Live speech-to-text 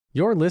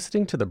You're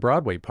listening to the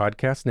Broadway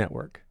Podcast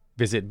Network.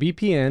 Visit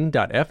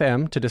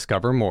bpn.fm to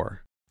discover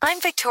more.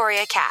 I'm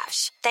Victoria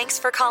Cash. Thanks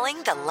for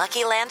calling the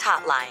Lucky Land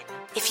Hotline.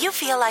 If you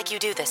feel like you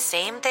do the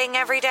same thing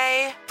every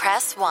day,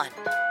 press 1.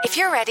 If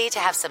you're ready to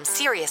have some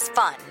serious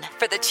fun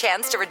for the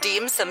chance to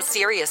redeem some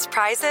serious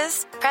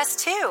prizes, press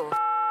 2.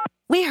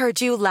 We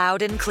heard you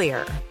loud and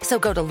clear. So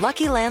go to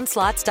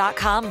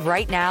LuckyLandSlots.com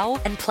right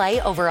now and play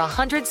over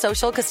 100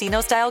 social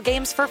casino-style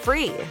games for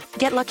free.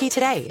 Get lucky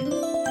today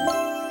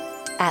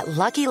at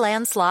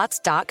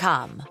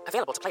LuckyLandSlots.com.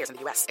 Available to players in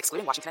the U.S.,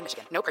 excluding Washington and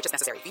Michigan. No purchase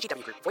necessary.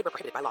 VGW Group. Void where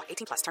prohibited by law.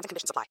 18+. Terms and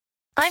conditions apply.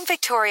 I'm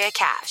Victoria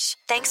Cash.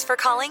 Thanks for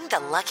calling the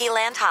Lucky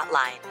Land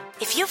Hotline.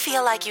 If you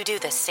feel like you do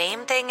the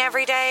same thing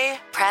every day,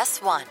 press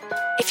 1.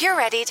 If you're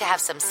ready to have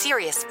some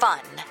serious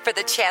fun for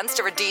the chance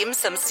to redeem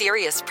some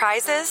serious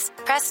prizes,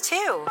 press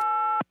 2.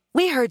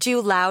 We heard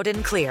you loud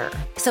and clear.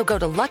 So go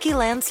to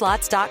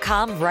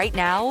LuckyLandSlots.com right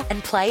now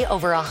and play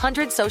over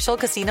 100 social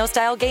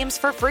casino-style games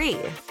for free.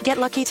 Get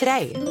lucky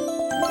today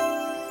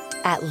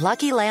at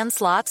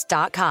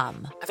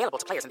LuckyLandSlots.com. Available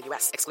to players in the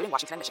U.S., excluding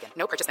Washington and Michigan.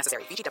 No purchase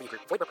necessary. VGW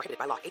Group. Void where prohibited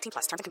by law. 18+.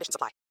 Terms and conditions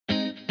apply.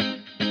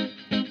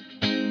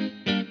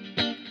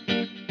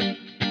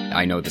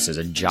 I know this is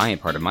a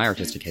giant part of my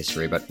artistic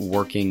history, but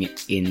working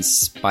in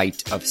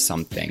spite of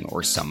something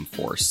or some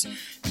force.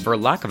 For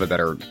lack of a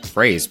better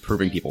phrase,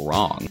 proving people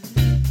wrong.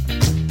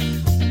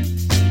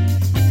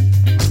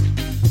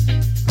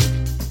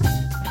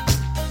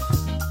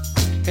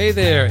 Hey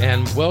there,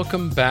 and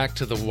welcome back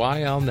to the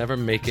Why I'll Never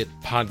Make It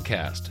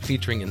podcast,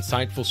 featuring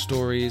insightful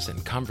stories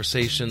and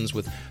conversations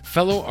with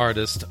fellow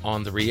artists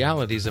on the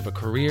realities of a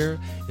career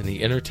in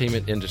the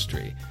entertainment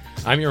industry.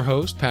 I'm your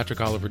host,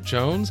 Patrick Oliver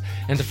Jones,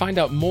 and to find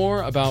out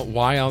more about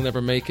Why I'll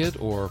Never Make It,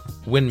 or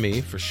Win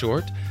Me for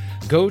short,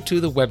 go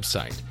to the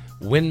website,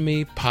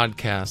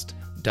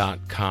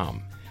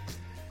 winmepodcast.com.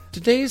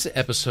 Today's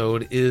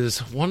episode is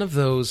one of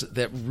those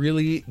that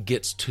really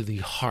gets to the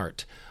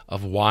heart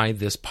of why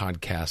this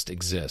podcast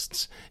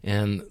exists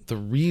and the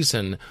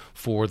reason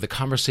for the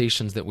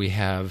conversations that we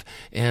have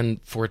and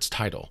for its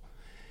title.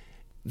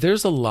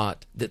 There's a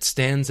lot that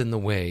stands in the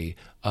way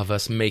of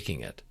us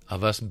making it,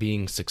 of us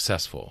being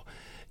successful.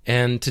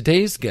 And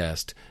today's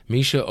guest,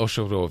 Misha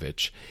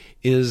Osherovich,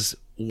 is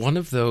one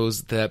of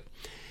those that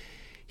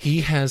he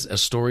has a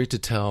story to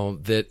tell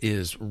that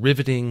is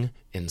riveting,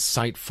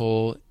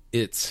 insightful,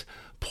 it's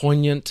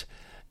poignant,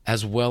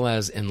 as well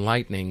as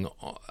enlightening.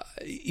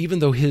 Even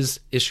though his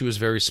issue is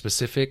very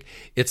specific,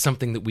 it's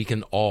something that we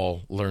can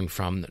all learn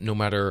from, no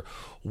matter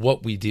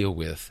what we deal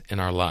with in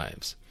our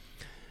lives.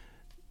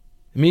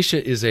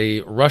 Misha is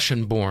a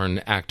Russian-born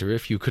actor,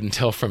 if you couldn't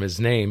tell from his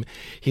name.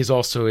 He's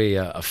also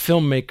a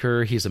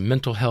filmmaker. He's a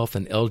mental health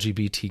and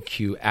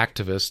LGBTQ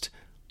activist.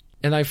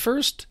 And I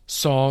first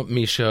saw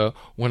Misha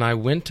when I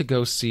went to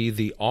go see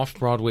the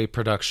off-Broadway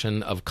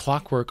production of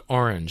Clockwork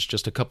Orange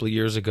just a couple of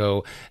years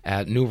ago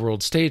at New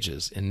World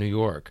Stages in New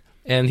York.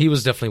 And he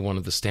was definitely one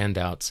of the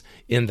standouts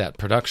in that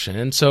production.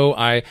 And so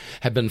I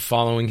have been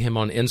following him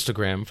on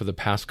Instagram for the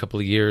past couple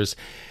of years.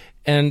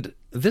 And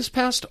this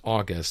past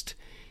August,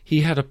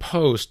 he had a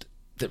post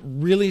that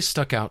really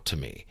stuck out to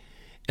me.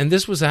 And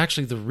this was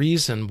actually the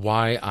reason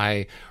why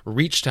I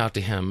reached out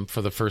to him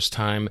for the first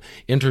time,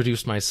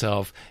 introduced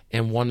myself,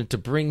 and wanted to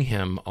bring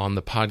him on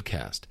the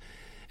podcast.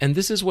 And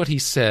this is what he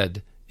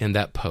said in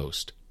that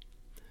post.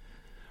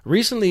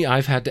 Recently,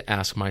 I've had to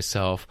ask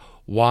myself,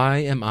 why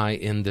am I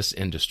in this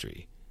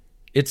industry?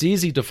 It's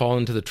easy to fall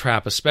into the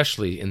trap,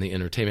 especially in the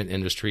entertainment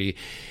industry.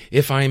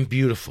 If I'm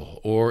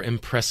beautiful or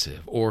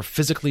impressive or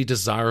physically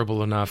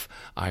desirable enough,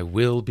 I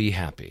will be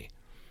happy.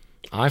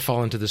 I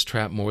fall into this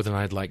trap more than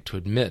I'd like to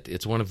admit.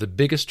 It's one of the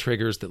biggest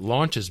triggers that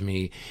launches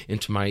me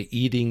into my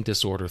eating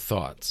disorder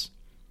thoughts.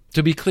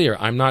 To be clear,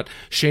 I'm not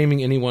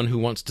shaming anyone who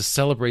wants to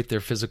celebrate their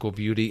physical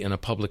beauty in a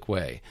public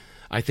way.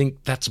 I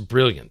think that's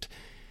brilliant.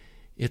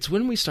 It's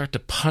when we start to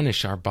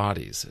punish our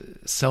bodies,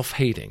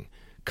 self-hating,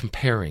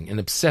 comparing, and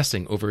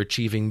obsessing over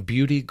achieving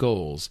beauty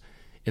goals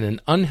in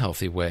an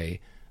unhealthy way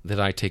that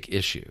I take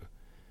issue.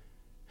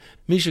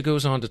 Misha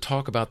goes on to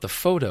talk about the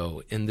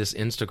photo in this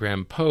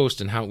Instagram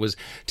post and how it was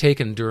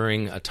taken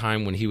during a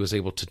time when he was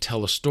able to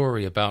tell a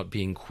story about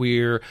being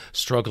queer,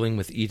 struggling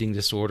with eating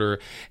disorder,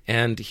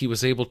 and he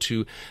was able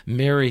to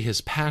marry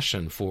his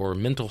passion for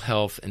mental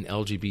health and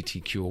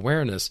LGBTQ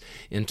awareness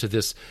into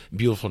this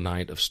beautiful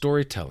night of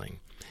storytelling.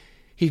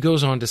 He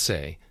goes on to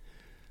say,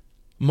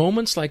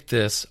 "Moments like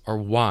this are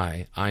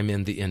why I'm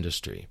in the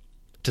industry,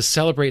 to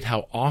celebrate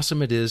how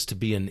awesome it is to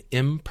be an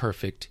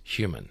imperfect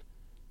human.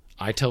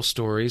 I tell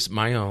stories,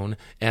 my own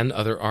and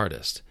other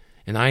artists,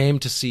 and I aim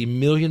to see a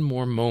million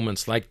more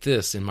moments like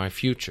this in my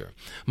future,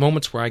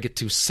 moments where I get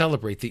to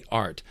celebrate the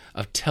art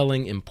of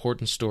telling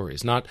important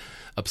stories, not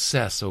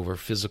obsess over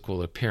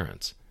physical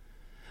appearance.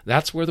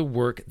 That's where the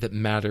work that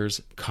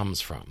matters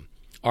comes from,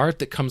 art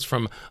that comes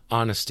from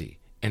honesty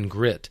and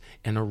grit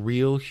and a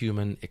real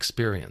human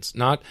experience,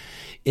 not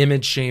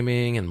image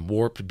shaming and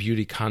warped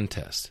beauty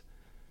contests.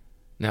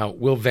 Now,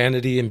 will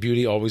vanity and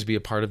beauty always be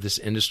a part of this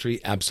industry?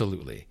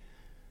 Absolutely.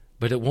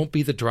 But it won't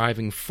be the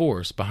driving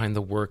force behind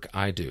the work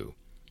I do.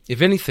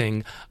 If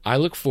anything, I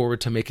look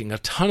forward to making a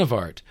ton of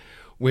art,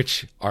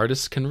 which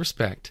artists can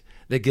respect,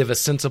 that give a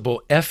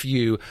sensible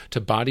FU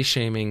to body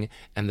shaming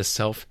and the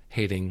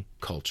self-hating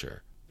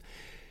culture.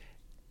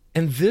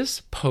 And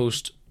this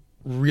post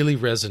really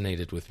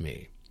resonated with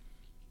me.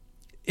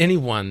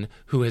 Anyone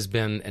who has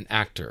been an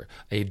actor,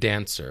 a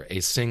dancer, a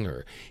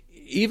singer,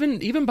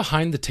 even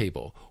behind the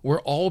table,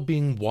 we're all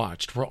being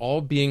watched. We're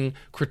all being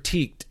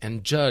critiqued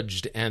and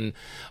judged. And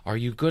are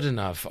you good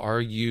enough? Are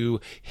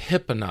you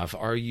hip enough?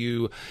 Are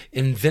you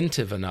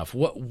inventive enough?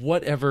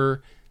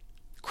 Whatever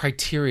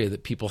criteria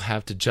that people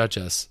have to judge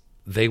us,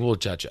 they will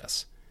judge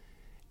us.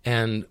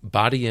 And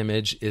body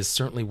image is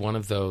certainly one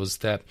of those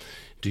that,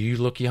 do you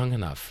look young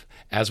enough?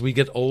 As we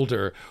get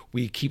older,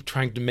 we keep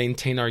trying to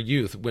maintain our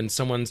youth. When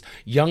someone's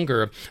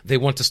younger, they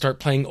want to start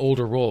playing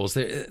older roles.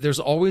 There's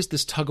always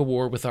this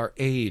tug-of-war with our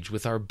age,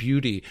 with our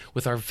beauty,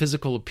 with our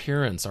physical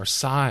appearance, our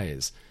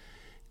size.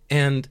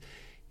 And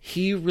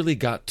he really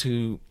got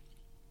to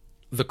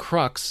the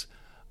crux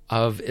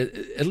of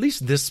at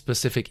least this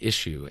specific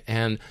issue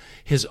and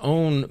his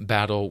own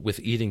battle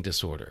with eating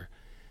disorder.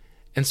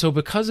 And so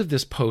because of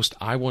this post,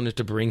 I wanted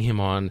to bring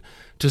him on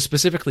to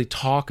specifically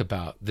talk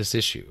about this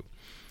issue.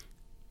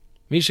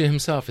 Misha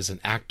himself is an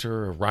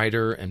actor, a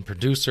writer, and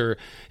producer.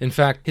 In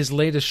fact, his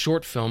latest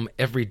short film,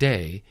 Every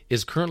Day,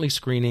 is currently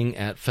screening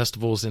at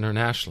festivals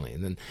internationally.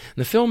 And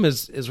the film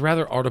is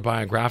rather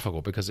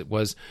autobiographical because it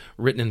was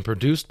written and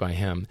produced by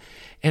him.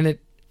 And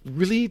it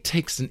really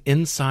takes an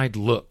inside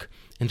look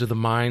into the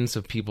minds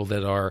of people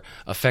that are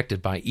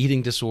affected by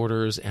eating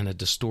disorders and a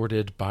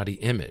distorted body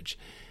image.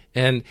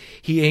 And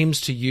he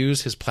aims to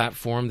use his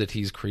platform that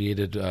he's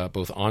created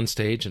both on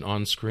stage and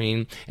on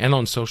screen and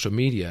on social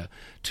media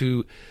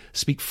to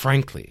speak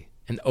frankly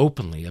and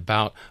openly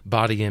about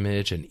body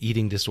image and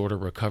eating disorder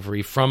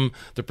recovery from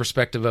the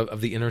perspective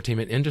of the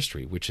entertainment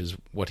industry, which is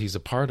what he's a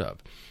part of,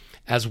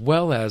 as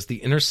well as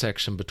the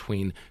intersection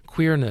between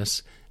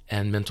queerness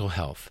and mental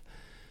health.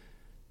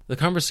 The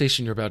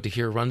conversation you're about to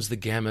hear runs the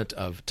gamut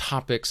of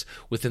topics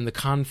within the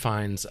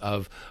confines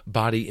of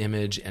body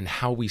image and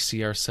how we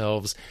see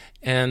ourselves.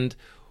 And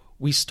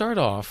we start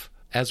off,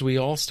 as we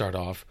all start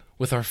off,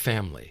 with our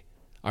family.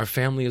 Our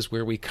family is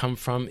where we come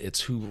from.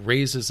 It's who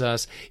raises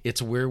us.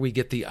 It's where we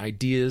get the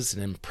ideas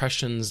and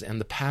impressions and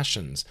the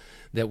passions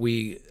that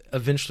we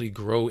eventually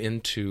grow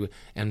into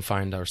and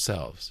find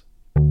ourselves.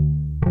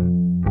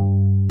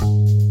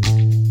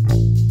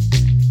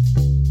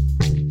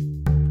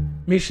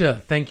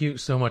 Misha, thank you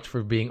so much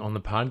for being on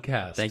the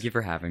podcast. Thank you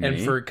for having me.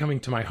 And for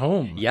coming to my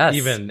home. Yes,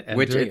 even.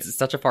 Which it's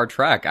such a far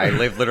trek. I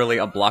live literally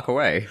a block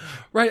away.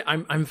 Right.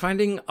 I'm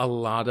finding a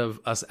lot of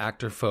us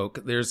actor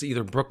folk, there's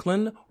either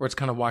Brooklyn or it's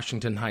kind of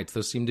Washington Heights.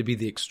 Those seem to be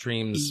the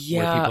extremes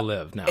where people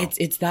live now.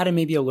 It's that and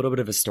maybe a little bit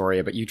of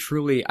Astoria, but you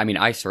truly, I mean,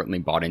 I certainly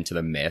bought into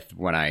the myth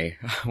when I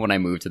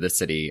moved to the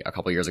city a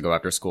couple years ago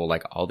after school.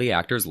 Like, all the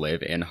actors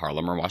live in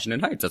Harlem or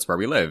Washington Heights. That's where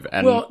we live.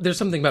 And well, there's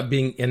something about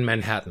being in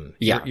Manhattan.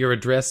 Yeah. Your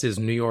address is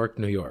New York,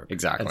 New York.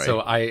 Exactly. And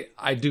so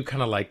I do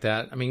kind of like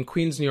that. I mean,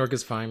 Queens, New York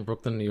is fine.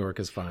 Brooklyn, New York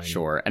is fine.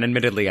 Sure. And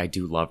admittedly, I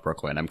do love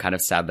Brooklyn. I'm kind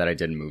of sad that I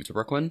didn't move to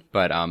Brooklyn,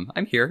 but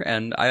I'm here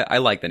and I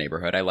like the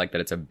neighborhood. I like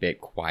that it's a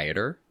bit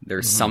quieter.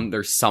 There's some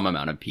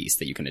amount of peace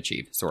that you can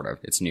achieve, sort of.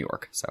 It's New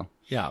York, so.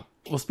 Yeah.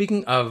 Well,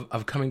 speaking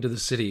of coming to the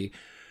city,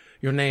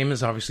 your name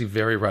is obviously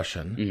very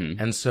Russian.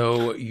 Mm-hmm. And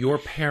so your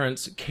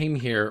parents came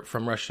here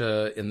from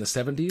Russia in the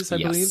 70s,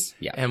 I believe?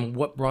 Yeah. And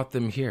what brought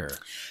them here?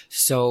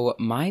 So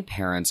my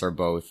parents are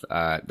both,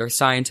 they're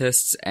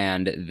scientists,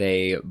 and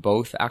they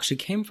both actually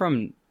came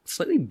from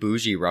slightly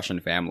bougie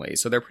Russian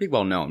families. So they're pretty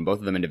well known, both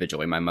of them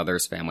individually, my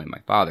mother's family and my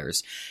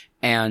father's.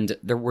 And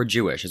we're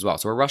Jewish as well.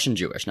 So we're Russian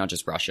Jewish, not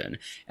just Russian.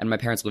 And my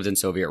parents lived in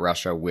Soviet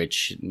Russia,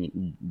 which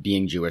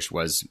being Jewish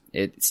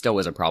it still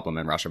is a problem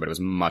in Russia, but it was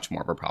much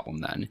more of a problem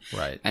then.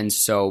 Right. And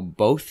so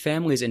both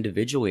families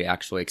individually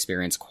actually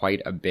experienced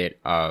quite a bit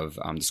of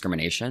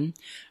discrimination.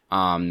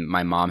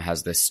 My mom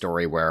has this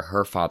story where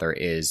her father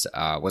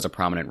was a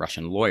prominent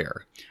Russian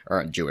lawyer,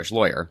 or a Jewish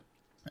lawyer.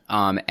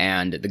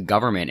 And the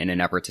government, in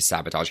an effort to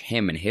sabotage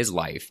him and his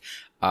life,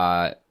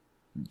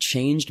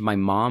 changed my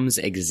mom's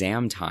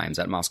exam times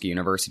at Moscow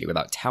University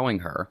without telling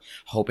her,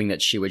 hoping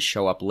that she would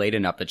show up late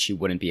enough that she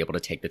wouldn't be able to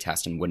take the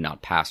test and would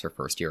not pass her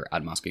first year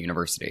at Moscow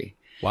University.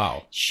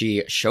 Wow.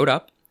 She showed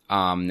up,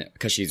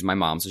 because she's my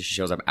mom, so she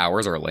shows up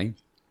hours early.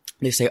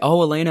 They say,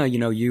 "Oh, Elena,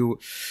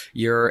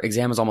 your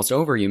exam is almost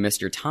over. You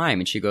missed your time."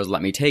 And she goes,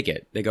 "Let me take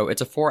it." They go,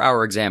 "It's a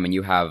 4-hour exam and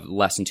you have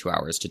less than 2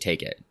 hours to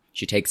take it."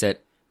 She takes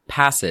it,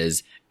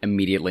 passes,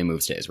 immediately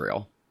moves to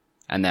Israel.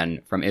 And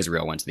then from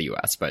Israel went to the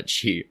U.S. But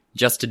she,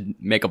 just to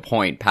make a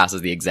point,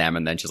 passes the exam,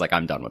 and then she's like,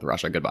 "I'm done with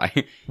Russia.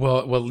 Goodbye." Well,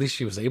 at least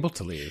she was able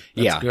to leave.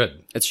 That's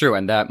good. It's true.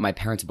 And that my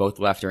parents both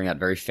left during that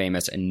very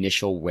famous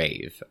initial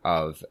wave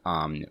of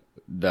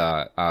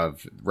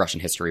Russian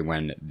history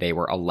when they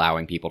were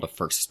allowing people to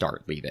first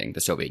start leaving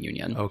the Soviet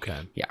Union.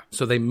 Okay. Yeah.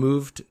 So they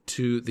moved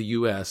to the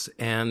U.S.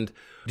 And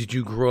did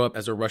you grow up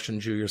as a Russian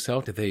Jew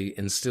yourself? Did they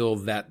instill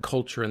that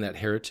culture and that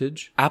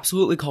heritage?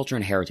 Absolutely, culture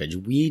and heritage.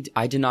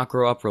 I did not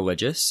grow up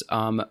religious.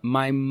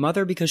 My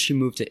mother, because she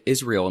moved to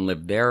Israel and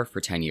lived there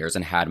for 10 years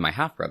and had my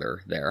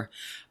half-brother there.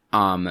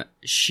 The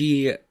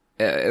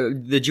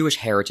Jewish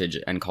heritage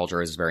and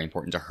culture is very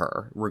important to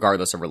her,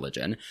 regardless of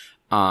religion.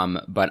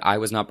 But I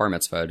was not bar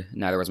mitzvahed.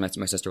 Neither was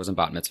my sister wasn't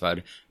bat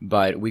mitzvahed.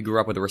 But we grew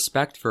up with a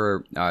respect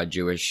for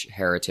Jewish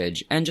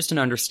heritage and just an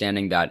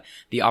understanding that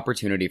the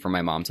opportunity for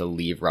my mom to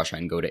leave Russia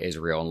and go to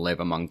Israel and live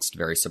amongst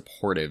very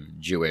supportive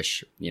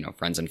Jewish,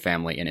 friends and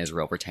family in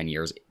Israel for 10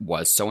 years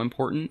was so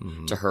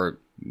important to her,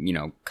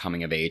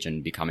 coming of age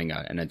and becoming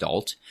an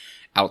adult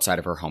outside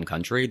of her home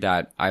country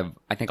that I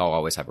think I'll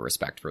always have a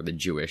respect for the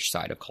Jewish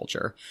side of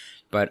culture.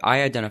 But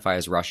I identify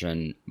as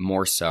Russian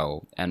more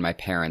so, and my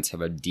parents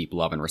have a deep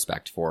love and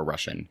respect for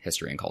Russian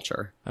history and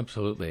culture.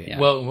 Absolutely. Yeah.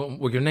 Well,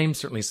 your name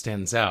certainly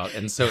stands out,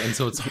 and so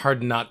it's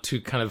hard not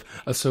to kind of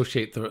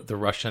associate the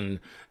Russian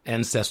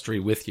ancestry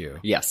with you.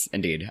 Yes,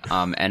 indeed.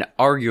 And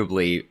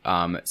arguably,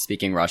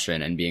 speaking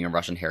Russian and being a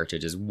Russian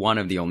heritage is one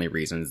of the only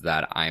reasons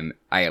that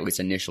I at least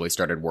initially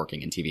started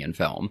working in TV and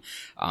film,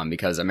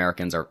 because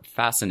Americans are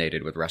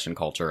fascinated with Russian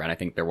culture, and I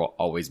think there will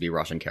always be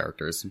Russian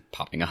characters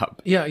popping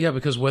up. Yeah,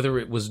 because whether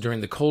it was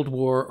during the Cold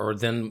War or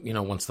then,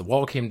 once the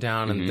wall came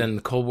down and then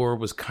the Cold War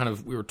was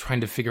we were trying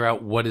to figure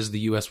out what is the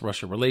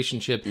U.S.-Russia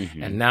relationship.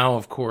 And now,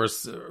 of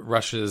course,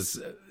 Russia's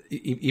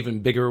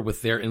even bigger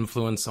with their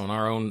influence on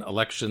our own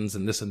elections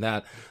and this and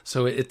that.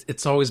 So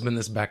it's always been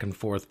this back and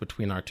forth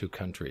between our two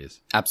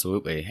countries.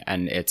 Absolutely.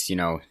 And it's,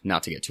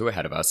 not to get too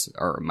ahead of us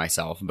or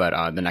myself,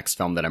 but the next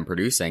film that I'm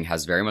producing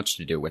has very much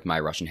to do with my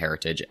Russian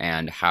heritage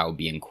and how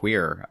being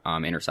queer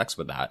intersects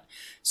with that.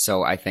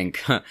 So I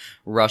think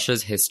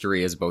Russia's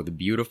history is both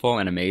beautiful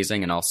and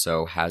amazing and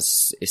also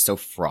is so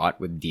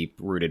fraught with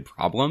deep-rooted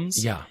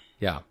problems. Yeah.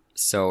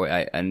 So,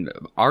 and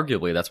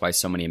arguably that's why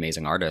so many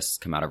amazing artists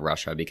come out of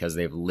Russia, because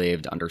they've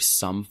lived under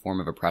some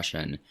form of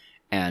oppression.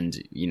 And,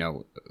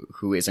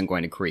 who isn't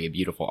going to create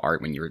beautiful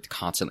art when you're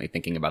constantly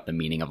thinking about the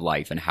meaning of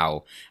life and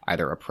how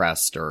either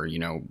oppressed or,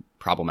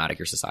 problematic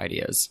your society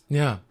is.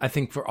 Yeah. I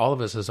think for all of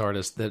us as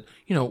artists that,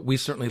 we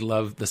certainly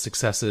love the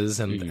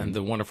successes and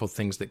the wonderful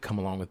things that come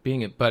along with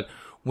being it. But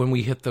when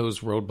we hit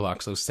those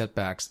roadblocks, those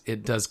setbacks,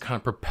 it does kind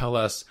of propel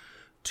us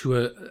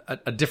to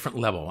a different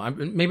level.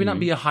 Maybe not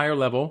be a higher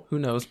level, who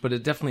knows, but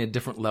definitely a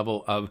different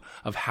level of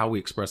how we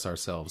express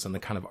ourselves and the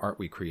kind of art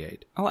we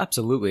create. Oh,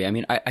 absolutely. I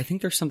mean, I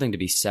think there's something to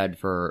be said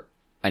for,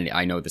 and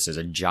I know this is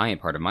a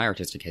giant part of my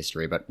artistic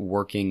history, but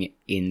working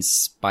in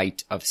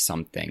spite of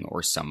something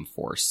or some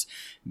force.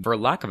 For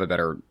lack of a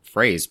better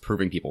phrase,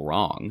 proving people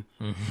wrong.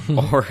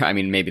 Or,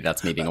 maybe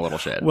that's me being a little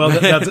shit. Well,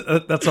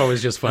 that's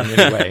always just fun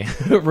anyway,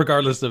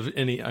 regardless of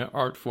any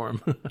art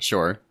form.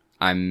 Sure.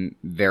 I'm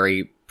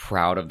very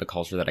proud of the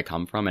culture that I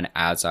come from. And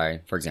as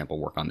I, for example,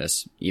 work on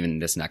this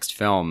next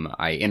film,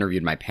 I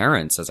interviewed my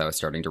parents as I was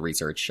starting to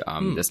research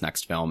this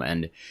next film.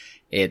 And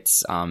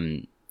it's,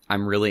 I'm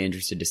really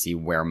interested to see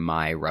where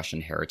my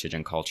Russian heritage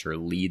and culture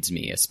leads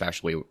me,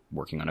 especially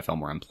working on a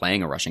film where I'm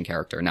playing a Russian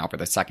character now for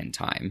the second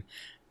time.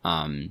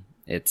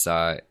 It's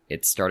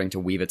starting to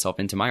weave itself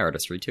into my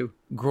artistry too.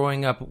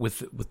 Growing up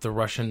with the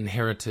Russian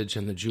heritage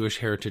and the Jewish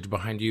heritage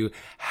behind you,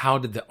 how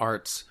did the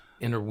arts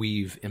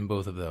interweave in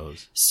both of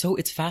those? So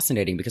it's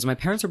fascinating because my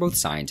parents are both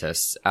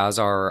scientists, as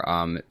are,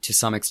 to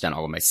some extent,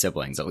 all of my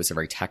siblings. At least they're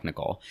very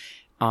technical.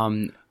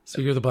 So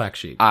you're the black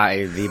sheep.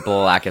 The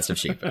blackest of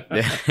sheep.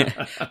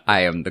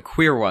 I am the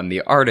queer one,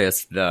 the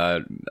artist,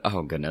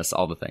 oh goodness,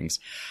 all the things.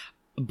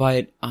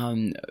 But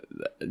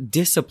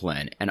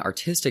discipline and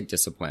artistic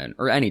discipline,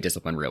 or any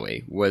discipline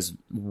really, was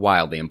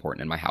wildly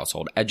important in my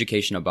household.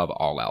 Education above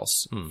all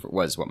else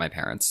was what my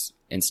parents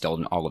instilled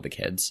in all of the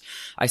kids.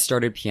 I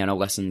started piano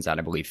lessons at,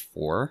 I believe,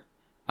 4.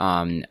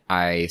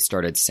 I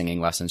started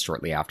singing lessons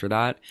shortly after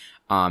that.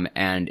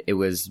 And it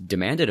was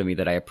demanded of me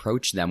that I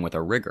approach them with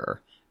a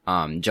rigor,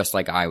 just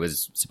like I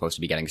was supposed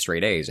to be getting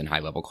straight A's in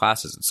high-level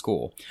classes at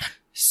school.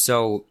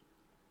 So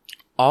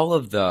all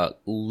of the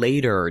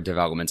later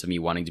developments of me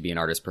wanting to be an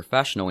artist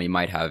professionally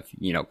might have,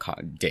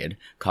 did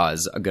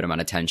cause a good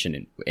amount of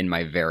tension in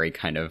my very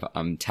kind of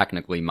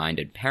technically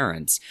minded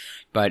parents.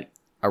 But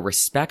a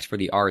respect for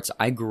the arts.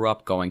 I grew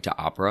up going to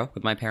opera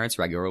with my parents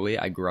regularly.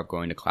 I grew up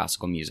going to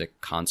classical music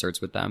concerts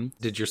with them.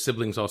 Did your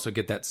siblings also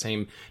get that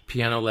same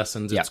piano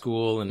lessons at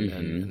school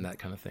and that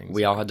kind of thing?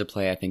 We all had to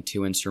play, I think,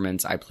 2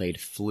 instruments. I played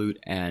flute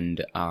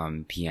and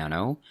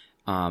piano.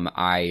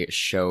 I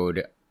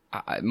showed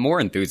more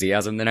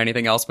enthusiasm than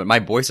anything else, but my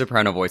boy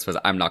soprano voice was,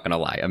 I'm not going to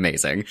lie,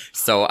 amazing.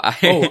 So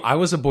I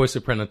was a boy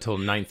soprano till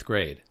 9th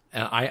grade.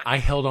 And I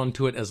held on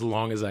to it as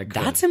long as I could.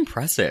 That's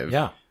impressive.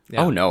 Yeah.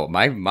 Oh no,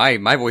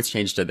 my voice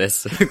changed to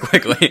this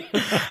quickly.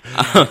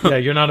 Yeah,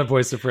 you're not a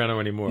voice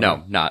soprano anymore.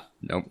 No,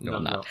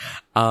 I'm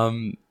not.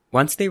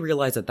 Once they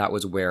realized that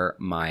was where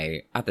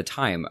at the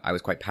time, I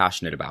was quite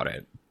passionate about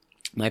it.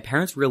 My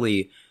parents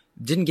really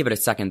didn't give it a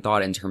second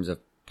thought in terms of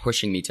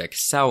pushing me to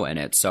excel in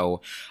it.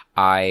 So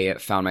I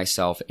found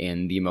myself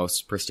in the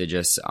most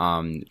prestigious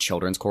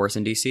children's chorus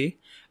in DC.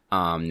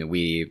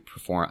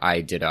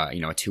 I did a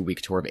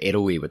 2-week tour of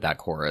Italy with that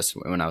chorus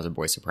when I was a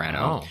boy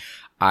soprano. Oh.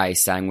 I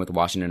sang with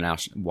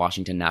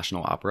Washington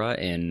National Opera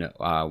in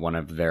one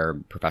of their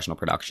professional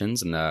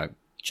productions in the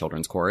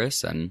children's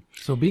chorus. And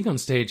So being on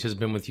stage has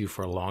been with you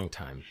for a long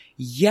time.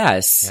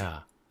 yes, Yeah.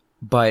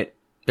 but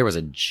there was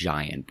a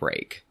giant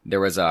break. There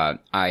was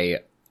I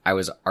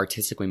was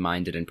artistically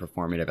minded and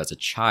performative as a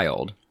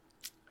child,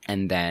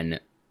 and then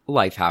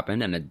life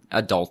happened, and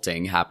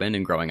adulting happened,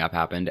 and growing up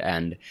happened,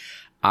 and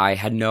I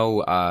had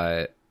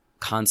no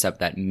concept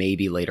that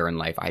maybe later in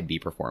life I'd be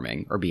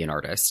performing or be an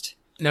artist.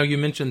 Now, you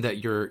mentioned that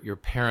your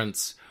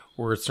parents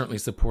were certainly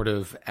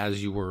supportive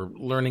as you were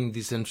learning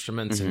these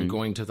instruments and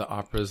going to the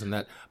operas and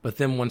that. But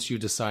then once you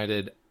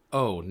decided,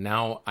 oh,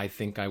 now I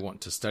think I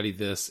want to study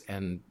this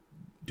and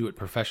do it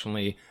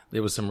professionally,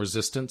 there was some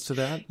resistance to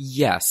that?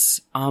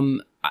 Yes.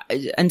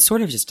 And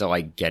sort of just to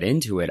like get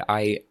into it,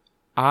 I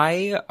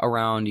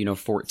around,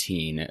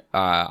 14,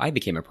 I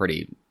became a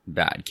pretty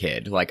bad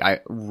kid. Like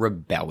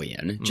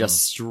rebellion,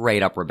 just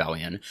straight up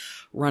rebellion,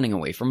 running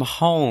away from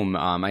home.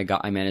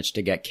 I managed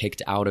to get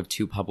kicked out of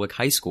 2 public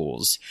high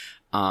schools,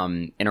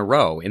 in a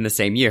row in the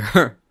same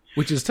year.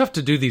 Which is tough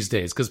to do these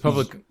days because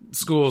public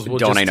schools will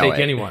Don't just I know take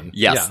it? anyone.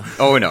 Yes. Yeah.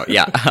 Oh no.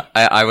 Yeah.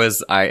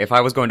 If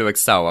I was going to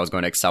excel, I was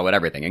going to excel at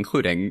everything,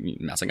 including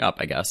messing up,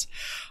 I guess.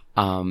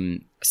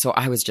 So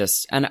I was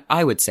just, and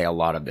I would say a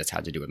lot of this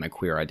had to do with my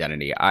queer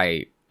identity.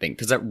 I think,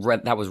 cause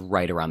that was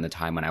right around the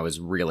time when I was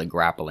really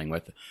grappling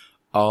with,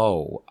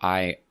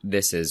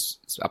 this is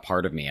a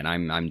part of me, and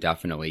I'm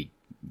definitely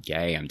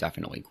gay. I'm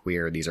definitely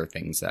queer. These are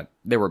things that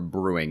they were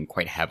brewing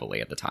quite heavily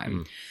at the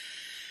time.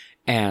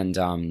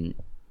 And,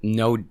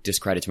 no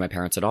discredit to my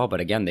parents at all, but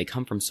again, they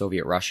come from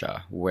Soviet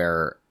Russia,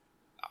 where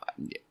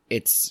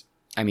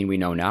we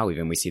know now,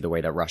 even we see the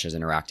way that Russia's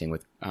interacting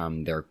with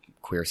their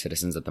queer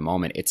citizens at the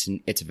moment.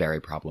 It's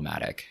very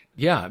problematic.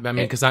 Yeah. I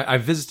mean, because I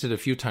visited a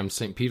few times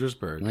St.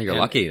 Petersburg. Well, you're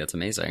lucky. That's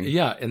amazing.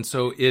 Yeah. And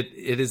so it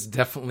is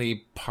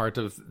definitely part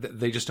of,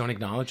 they just don't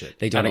acknowledge it.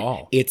 They don't at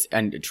all.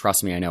 And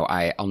trust me, I know,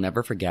 I'll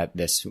never forget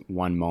this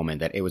one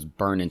moment that it was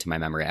burned into my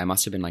memory. I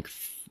must have been like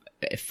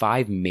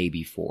 5,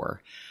 maybe 4.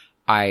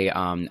 I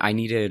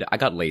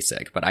got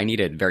LASIK, but I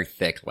needed very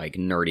thick, like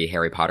nerdy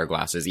Harry Potter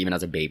glasses, even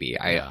as a baby.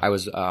 I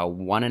was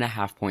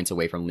 1.5 points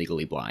away from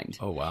legally blind.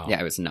 Oh, wow. Yeah,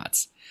 it was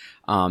nuts.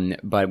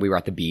 But we were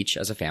at the beach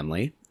as a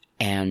family,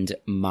 and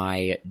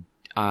I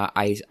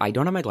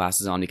don't have my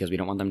glasses on because we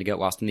don't want them to get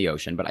lost in the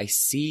ocean, but I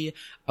see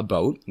a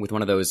boat with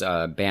one of those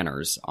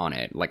banners on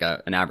it, like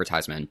an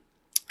advertisement.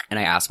 And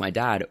I ask my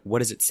dad, what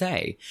does it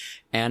say?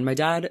 And my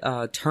dad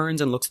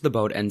turns and looks at the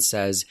boat and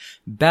says,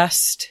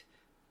 best...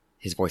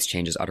 His voice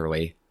changes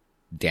utterly,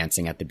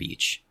 dancing at the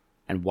beach,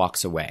 and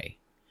walks away.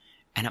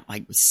 And I'm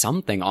like,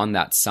 something on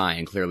that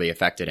sign clearly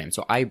affected him.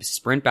 So I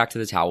sprint back to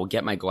the towel,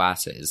 get my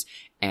glasses,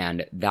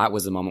 and that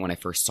was the moment when I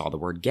first saw the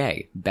word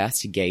gay.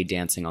 Best gay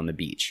dancing on the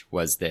beach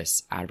was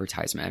this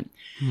advertisement.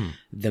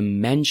 The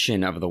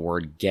mention of the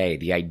word gay,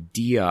 the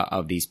idea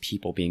of these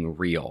people being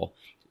real,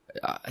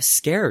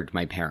 scared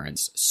my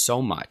parents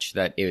so much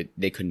that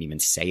they couldn't even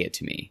say it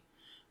to me.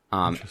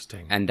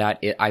 Interesting. And I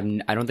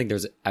don't think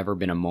there's ever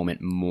been a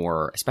moment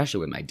more, especially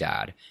with my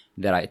dad,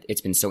 that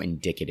it's been so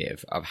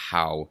indicative of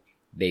how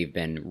they've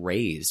been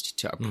raised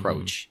to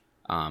approach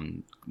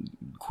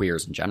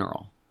queers in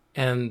general.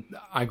 And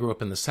I grew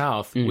up in the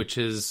South, which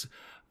is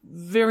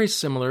very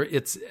similar.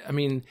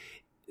 They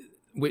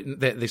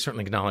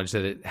certainly acknowledge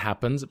that it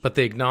happens, but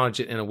they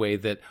acknowledge it in a way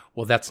that,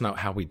 well, that's not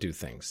how we do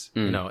things.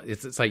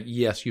 It's like,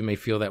 yes, you may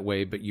feel that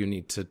way, but you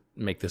need to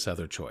make this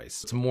other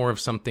choice. It's more of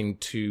something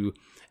to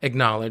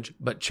acknowledge,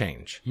 but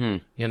change,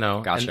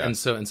 Gotcha. And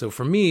so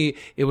for me,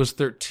 it was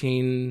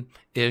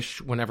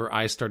 13-ish whenever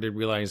I started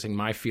realizing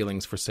my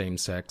feelings for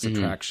same-sex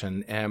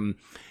attraction. And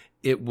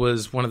it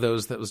was one of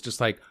those that was just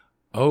like,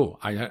 oh,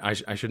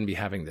 I shouldn't be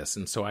having this.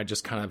 And so I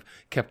just kind of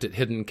kept it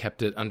hidden,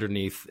 kept it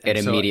underneath. It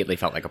immediately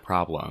felt like a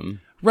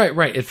problem.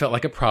 Right. It felt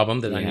like a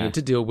problem that I need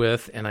to deal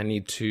with, and I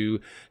need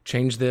to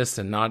change this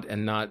and not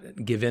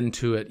give in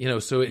to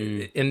it. So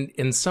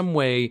in some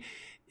way,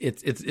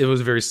 it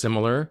was very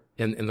similar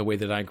in the way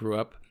that I grew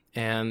up,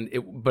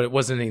 but it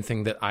wasn't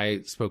anything that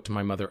I spoke to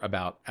my mother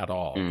about at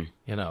all.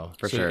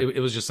 For sure. It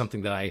was just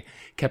something that I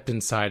kept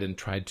inside and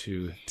tried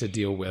to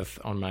deal with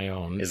on my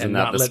own. Isn't and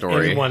that not the let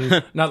story?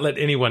 not let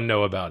anyone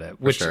know about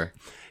it. Which, sure.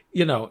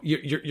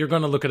 You're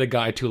going to look at a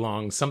guy too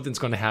long. Something's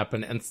going to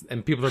happen,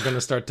 and people are going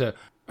to start to.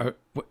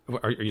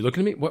 Are you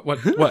looking at me?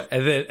 What?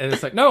 And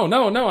it's like, no.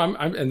 I'm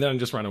and then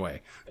just run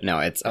away. No,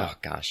 it's oh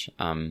gosh.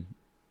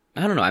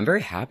 I don't know. I'm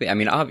very happy. I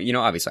mean,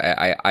 obviously,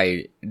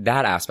 I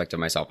that aspect of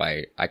myself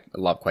I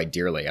love quite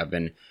dearly. I've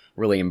been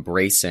really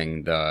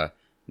embracing the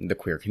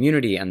queer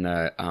community, and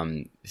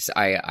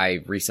I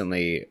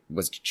recently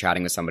was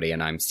chatting with somebody,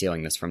 and I'm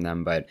stealing this from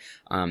them, but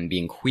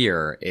being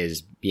queer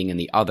is being in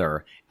the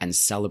other and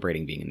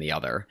celebrating being in the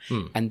other.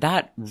 And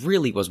that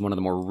really was one of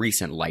the more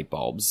recent light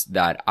bulbs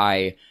that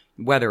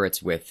whether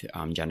it's with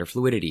gender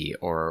fluidity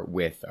or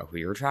with who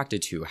you're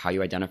attracted to, how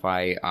you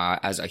identify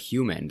as a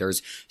human.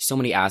 There's so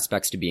many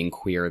aspects to being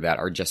queer that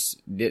are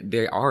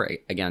they are,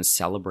 again,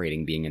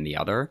 celebrating being in the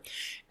other.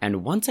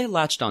 And once I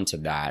latched onto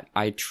that,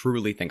 I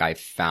truly think I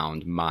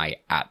found my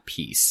at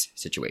peace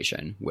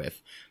situation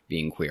with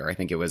being queer. I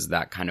think it was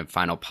that kind of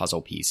final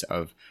puzzle piece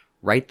of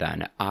right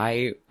then,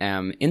 I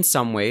am in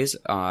some ways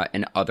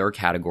an other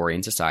category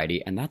in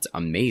society, and that's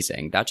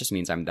amazing. That just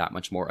means I'm that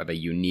much more of a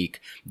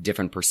unique,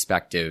 different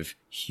perspective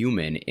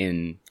human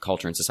in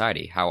culture and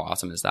society. How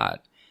awesome is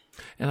that?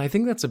 And I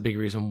think that's a big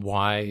reason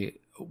why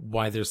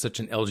there's such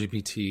an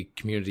LGBT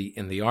community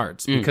in the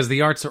arts, because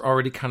the arts are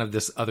already kind of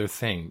this other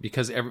thing,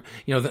 because the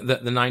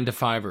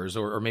 9-to-5ers,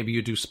 or maybe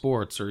you do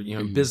sports, or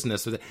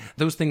business, or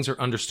those things are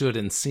understood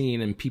and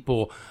seen, and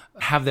people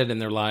have that in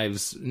their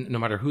lives no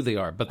matter who they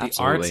are. But the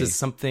arts is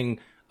something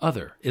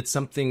other. It's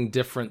something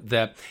different,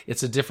 that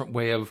it's a different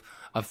way of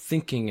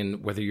thinking,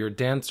 and whether you're a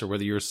dancer,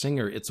 whether you're a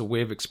singer, it's a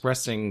way of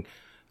expressing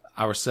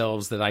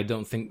ourselves that I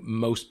don't think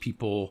most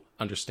people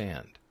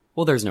understand.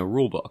 Well, there's no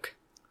rule book.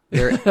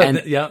 Yeah,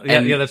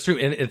 that's true.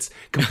 And it's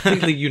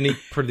completely unique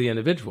for the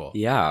individual.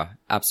 Yeah,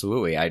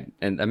 absolutely.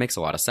 And that makes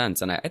a lot of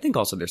sense. And I think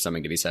also there's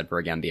something to be said for,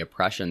 again, the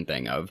oppression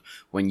thing of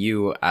when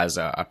you as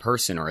a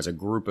person or as a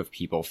group of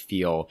people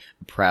feel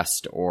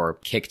oppressed or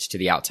kicked to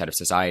the outside of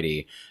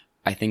society.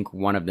 I think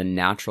one of the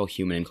natural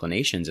human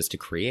inclinations is to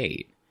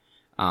create.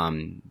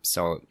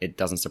 So it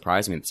doesn't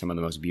surprise me that some of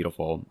the most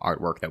beautiful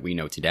artwork that we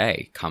know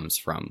today comes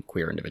from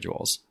queer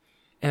individuals.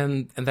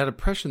 And that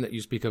oppression that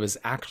you speak of is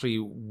actually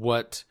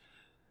what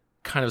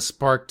kind of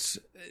sparked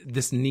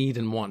this need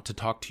and want to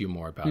talk to you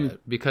more about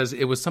it, because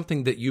it was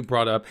something that you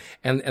brought up.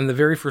 And the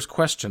very first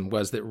question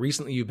was that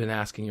recently you've been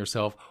asking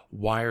yourself,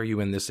 why are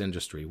you in this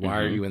industry? Why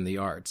are you in the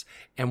arts?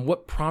 And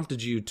what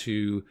prompted you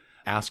to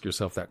ask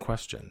yourself that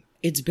question?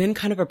 It's been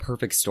kind of a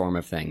perfect storm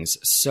of things.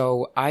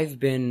 So I've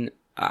been,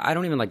 I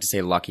don't even like to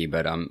say lucky,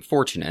 but I'm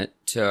fortunate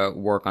to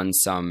work on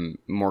some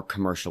more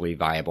commercially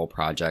viable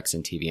projects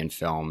in TV and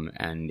film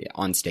and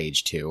on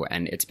stage too.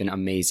 And it's been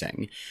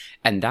amazing.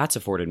 And that's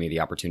afforded me the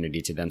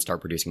opportunity to then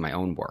start producing my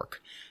own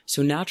work.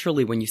 So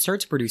naturally, when you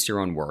start to produce your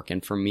own work,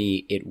 and for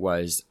me, it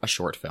was a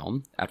short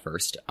film at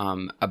first,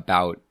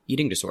 about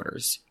eating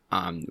disorders.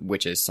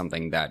 Which is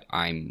something that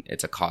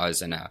it's a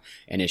cause and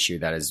an issue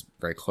that is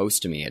very close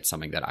to me. It's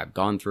something that I've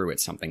gone through.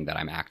 It's something that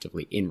I'm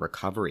actively in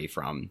recovery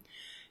from.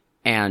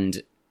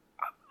 And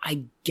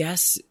I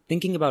guess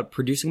thinking about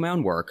producing my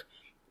own work,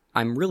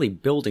 I'm really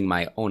building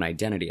my own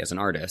identity as an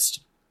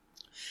artist.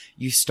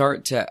 You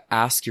start to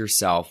ask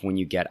yourself when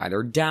you get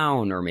either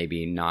down or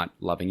maybe not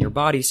loving your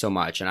body so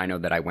much. And I know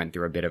that I went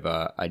through a bit of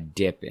a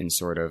dip in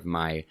sort of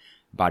my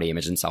body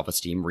image and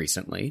self-esteem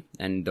recently,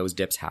 and those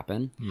dips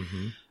happen.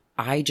 Mm-hmm.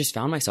 I just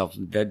found myself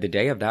the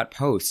day of that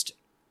post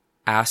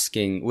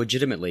asking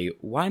legitimately,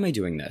 why am I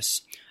doing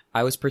this?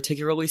 I was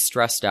particularly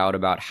stressed out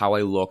about how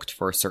I looked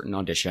for a certain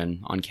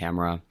audition on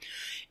camera.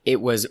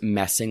 It was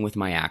messing with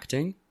my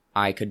acting.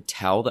 I could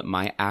tell that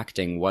my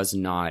acting was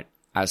not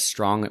as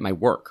strong, my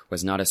work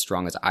was not as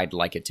strong as I'd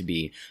like it to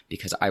be,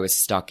 because I was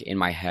stuck in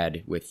my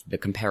head with the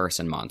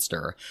comparison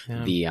monster,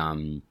 the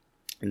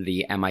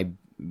am I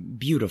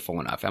beautiful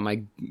enough? Am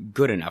I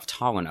good enough,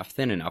 tall enough,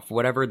 thin enough,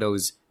 whatever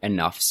those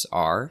enoughs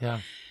are. Yeah.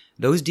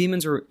 Those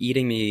demons were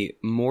eating me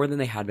more than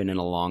they had been in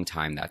a long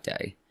time that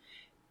day.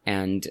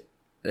 And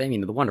I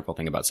mean, the wonderful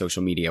thing about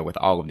social media with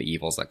all of the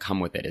evils that come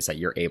with it is that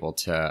you're able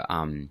to,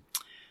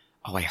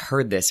 I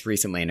heard this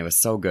recently and it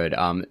was so good.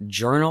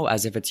 Journal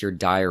as if it's your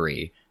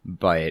diary,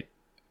 but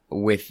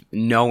with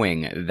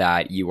knowing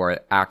that you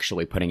are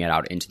actually putting it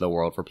out into the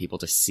world for people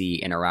to see,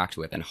 interact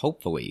with, and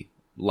hopefully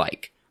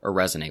like or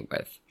resonate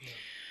with.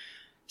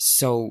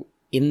 So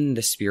in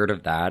the spirit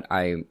of that,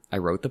 I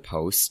wrote the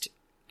post,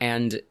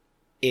 and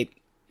it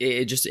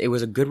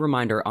was a good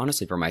reminder,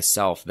 honestly, for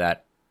myself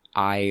that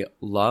I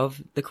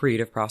love the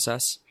creative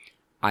process.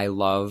 I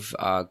love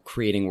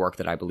creating work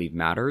that I believe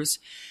matters,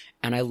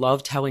 and I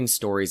love telling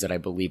stories that I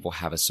believe will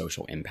have a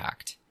social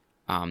impact,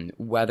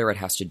 whether it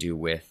has to do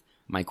with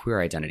my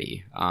queer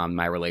identity,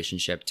 my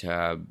relationship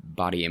to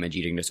body image,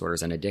 eating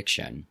disorders, and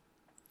addiction.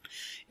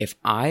 If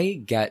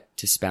I get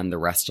to spend the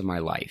rest of my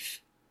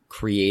life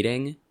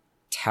creating,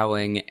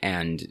 telling,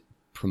 and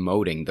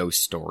promoting those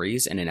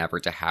stories in an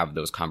effort to have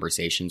those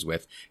conversations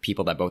with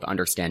people that both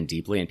understand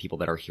deeply and people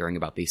that are hearing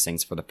about these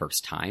things for the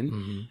first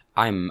time,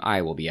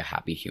 I will be a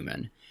happy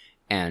human.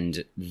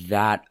 And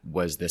that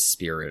was the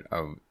spirit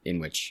in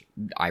which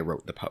I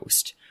wrote the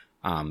post,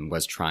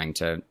 was trying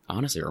to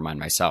honestly remind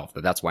myself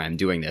that that's why I'm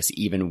doing this,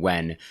 even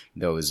when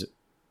those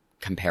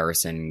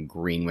comparison,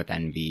 green with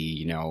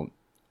envy,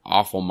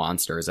 awful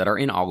monsters that are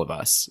in all of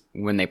us,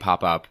 when they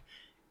pop up,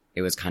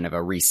 it was kind of a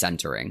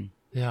recentering.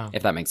 Yeah.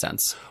 If that makes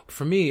sense.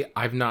 For me,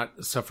 I've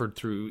not suffered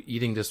through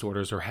eating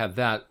disorders or had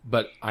that,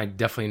 but I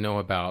definitely know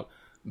about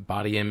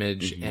body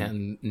image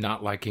and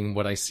not liking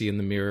what I see in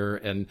the mirror,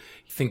 and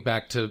think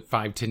back to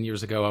 5-10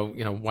 years ago,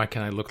 why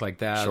can't I look like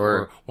that? Sure.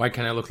 Or why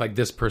can't I look like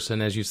this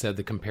person? As you said,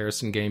 the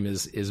comparison game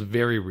is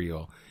very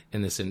real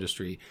in this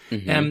industry.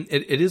 And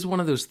it is one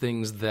of those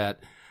things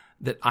that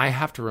I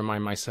have to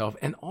remind myself.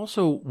 And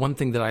also one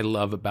thing that I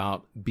love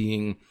about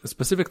being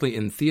specifically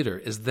in theater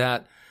is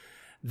that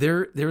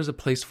there is a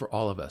place for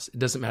all of us. It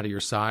doesn't matter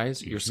your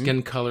size, your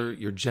skin color,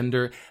 your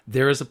gender.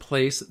 There is a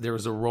place, there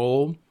is a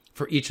role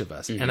for each of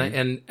us. And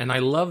I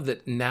love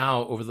that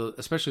now,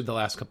 especially the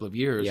last couple of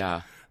years,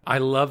 I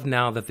love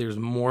now that there's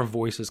more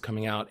voices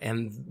coming out,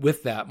 and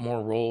with that,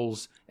 more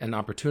roles and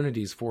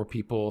opportunities for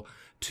people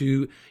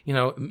to,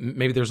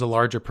 maybe there's a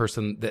larger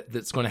person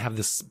that's going to have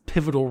this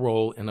pivotal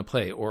role in a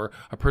play, or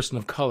a person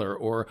of color,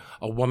 or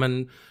a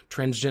woman,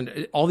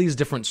 transgender, all these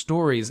different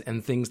stories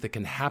and things that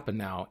can happen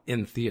now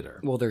in theater.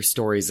 Well, there's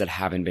stories that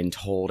haven't been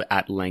told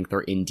at length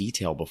or in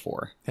detail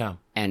before. Yeah.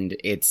 And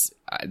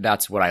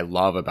that's what I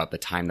love about the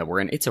time that we're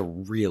in. It's a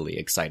really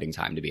exciting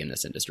time to be in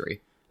this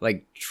industry.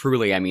 Like,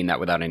 truly, I mean that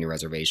without any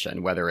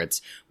reservation, whether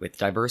it's with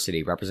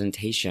diversity,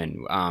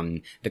 representation,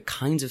 the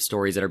kinds of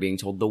stories that are being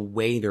told, the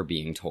way they're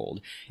being told.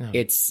 Yeah.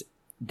 It's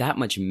that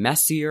much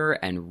messier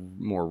and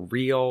more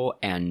real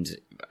and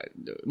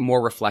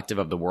more reflective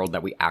of the world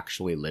that we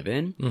actually live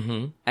in.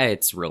 Mm-hmm.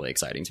 It's really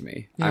exciting to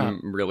me. Yeah.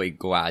 I'm really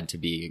glad to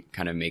be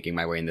kind of making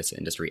my way in this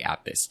industry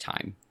at this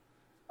time.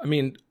 I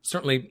mean,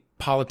 certainly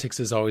politics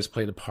has always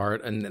played a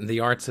part, and the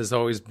arts has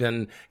always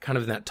been kind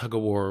of in that tug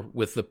of war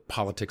with the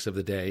politics of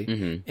the day.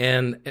 Mm-hmm.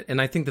 And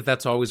I think that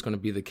that's always going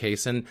to be the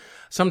case. And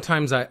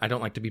sometimes I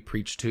don't like to be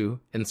preached to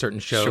in certain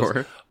shows.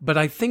 Sure. But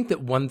I think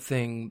that one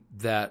thing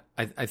that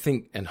I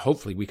think, and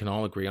hopefully we can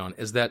all agree on,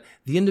 is that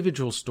the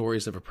individual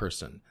stories of a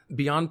person,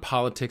 beyond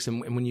politics,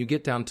 and when you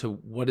get down to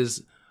what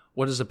is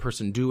a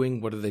person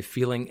doing, what are they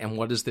feeling, and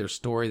what is their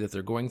story that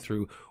they're going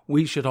through,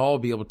 we should all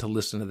be able to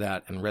listen to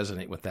that and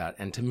resonate with that.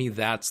 And to me,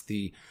 that's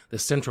the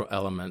central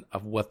element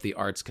of what the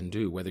arts can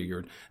do, whether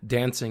you're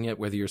dancing it,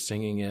 whether you're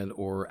singing it,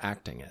 or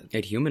acting it.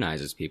 It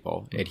humanizes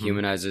people. Mm-hmm.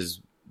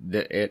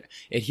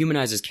 It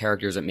humanizes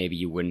characters that maybe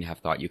you wouldn't have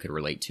thought you could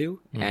relate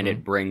to. Mm-hmm. And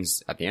it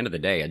brings, at the end of the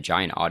day, a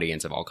giant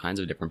audience of all kinds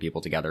of different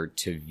people together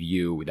to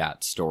view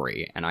that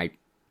story. And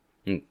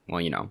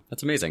well,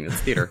 that's amazing.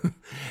 It's theater.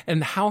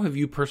 And how have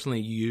you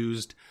personally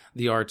used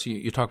the arts?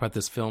 You talk about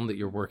this film that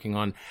you're working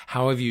on.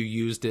 How have you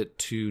used it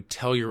to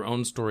tell your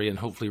own story and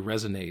hopefully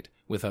resonate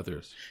with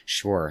others?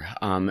 Sure.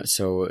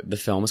 So the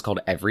film is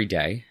called Every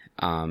Day.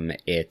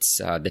 It's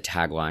the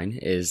tagline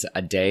is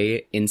a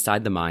day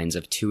inside the minds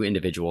of two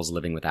individuals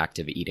living with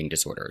active eating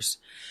disorders.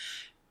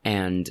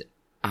 And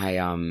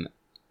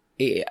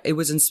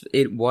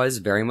it's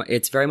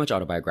very much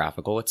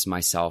autobiographical. It's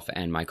myself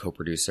and my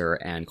co-producer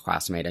and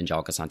classmate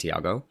Angelica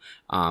Santiago,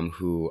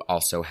 who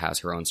also has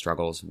her own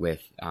struggles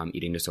with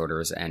eating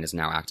disorders and is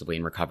now actively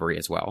in recovery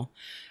as well.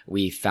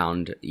 We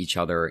found each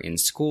other in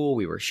school.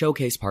 We were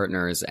showcase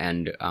partners,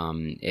 and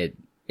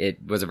it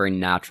was a very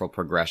natural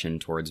progression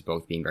towards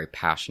both being very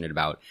passionate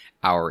about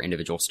our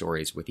individual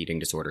stories with eating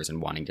disorders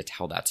and wanting to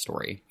tell that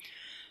story.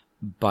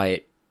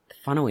 But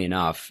funnily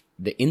enough,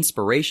 the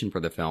inspiration for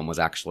the film was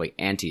actually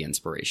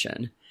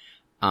anti-inspiration.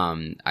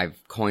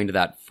 I've coined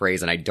that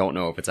phrase, and I don't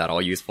know if it's at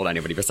all useful to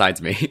anybody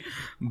besides me.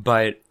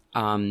 But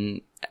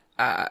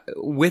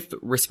with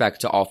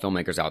respect to all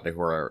filmmakers out there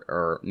who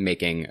are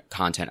making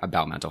content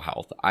about mental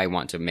health, I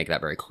want to make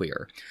that very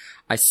clear.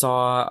 I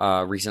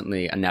saw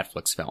recently a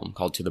Netflix film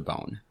called To the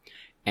Bone,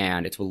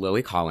 and it's with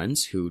Lily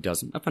Collins, who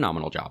does a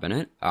phenomenal job in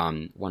it.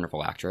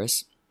 Wonderful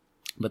actress.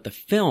 But the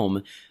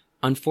film,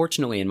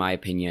 unfortunately, in my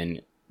opinion,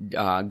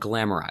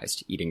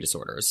 glamorized eating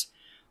disorders,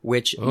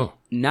 which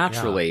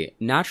naturally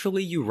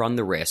you run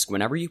the risk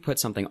whenever you put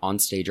something on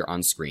stage or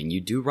on screen, you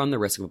do run the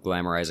risk of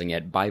glamorizing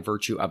it by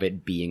virtue of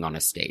it being on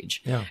a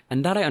stage. Yeah.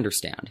 And that I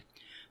understand.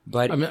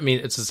 But I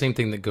mean, it's the same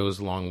thing that goes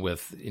along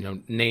with,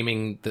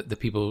 naming the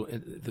people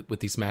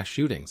with these mass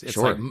shootings. It's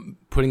like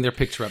putting their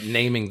picture up,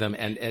 naming them,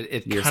 and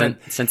you're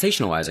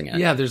sensationalizing it.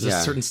 Yeah, there's a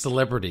certain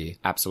celebrity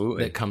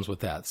absolutely that comes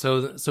with that.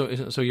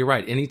 So you're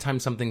right. Anytime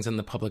something's in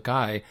the public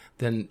eye,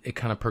 then it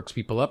kind of perks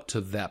people up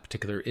to that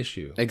particular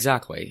issue.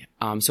 Exactly.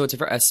 So it's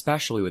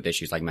especially with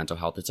issues like mental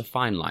health, it's a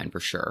fine line for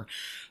sure.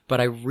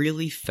 But I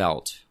really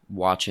felt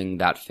watching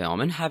that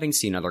film and having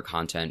seen other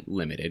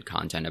limited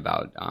content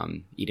about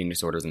eating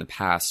disorders in the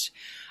past,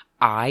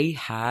 I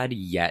had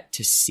yet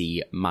to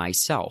see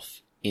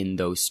myself in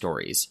those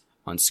stories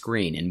on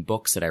screen, in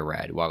books that I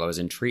read while I was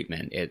in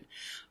treatment.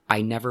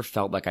 I never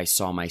felt like I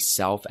saw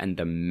myself and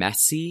the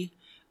messy,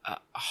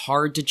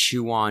 hard to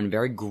chew on,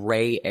 very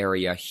gray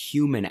area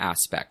human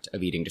aspect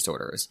of eating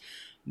disorders.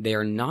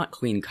 They're not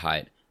clean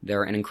cut.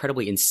 They're an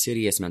incredibly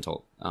insidious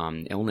mental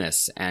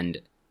illness,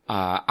 and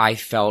I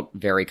felt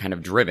very kind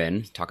of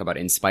driven, talk about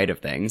in spite of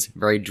things,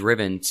 very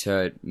driven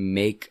to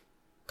make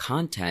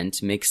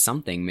content, make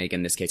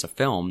in this case a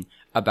film,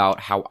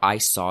 about how I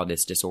saw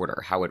this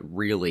disorder, how it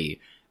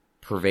really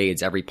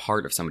pervades every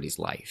part of somebody's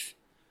life.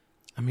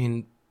 I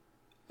mean,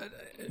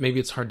 maybe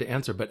it's hard to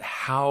answer, but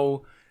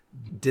how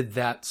did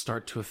that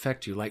start to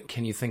affect you? Like,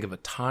 can you think of a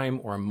time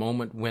or a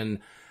moment when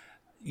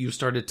you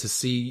started to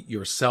see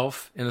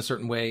yourself in a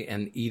certain way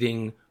and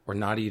eating or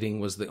not eating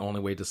was the only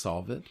way to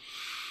solve it?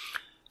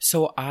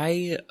 So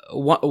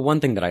one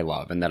thing that I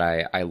love and that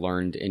I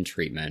learned in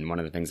treatment, one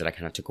of the things that I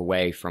kind of took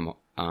away from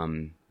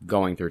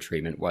going through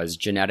treatment was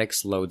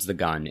genetics loads the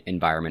gun,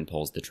 environment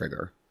pulls the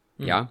trigger.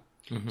 Mm-hmm. Yeah?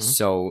 Mm-hmm.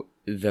 So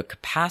the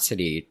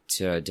capacity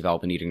to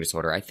develop an eating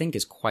disorder, I think,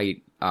 is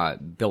quite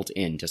built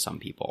into some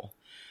people.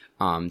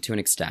 to an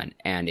extent,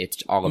 and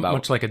it's all about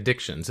much like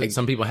addictions.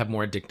 Some people have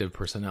more addictive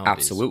personalities.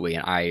 Absolutely,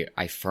 and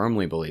I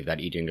firmly believe that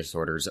eating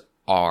disorders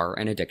are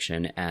an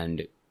addiction,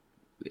 and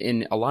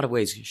in a lot of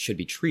ways should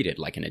be treated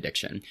like an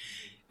addiction.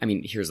 I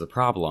mean, here's the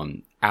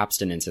problem: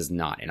 abstinence is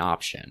not an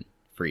option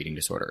for eating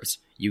disorders.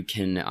 You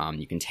can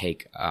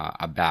take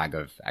a bag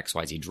of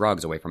XYZ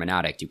drugs away from an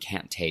addict. You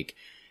can't take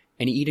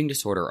an eating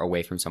disorder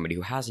away from somebody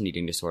who has an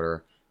eating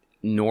disorder,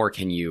 nor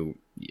can you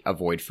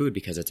avoid food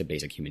because it's a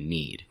basic human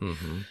need.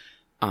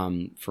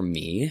 For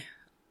me,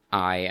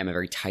 I am a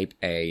very type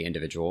A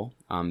individual.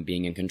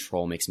 Being in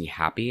control makes me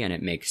happy, and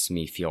it makes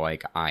me feel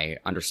like I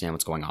understand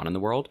what's going on in the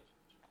world.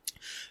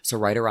 So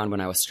right around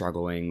when I was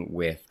struggling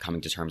with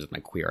coming to terms with my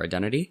queer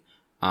identity,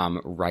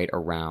 right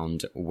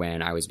around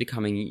when I was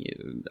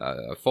becoming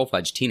a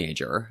full-fledged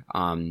teenager,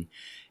 and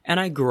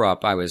I grew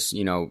up, I was,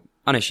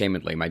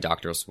 unashamedly, my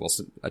doctors will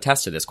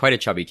attest to this, quite a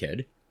chubby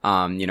kid.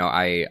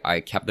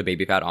 I kept the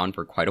baby fat on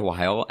for quite a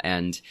while,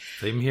 and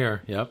same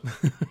here. Yep.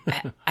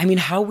 I mean,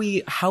 how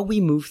we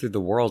move through the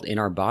world in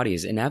our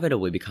bodies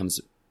inevitably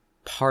becomes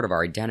part of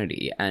our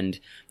identity. And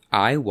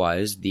I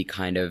was the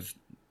kind of,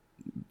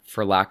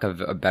 for lack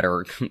of a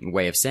better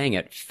way of saying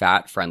it,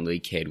 fat friendly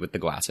kid with the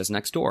glasses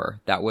next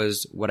door. That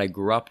was what I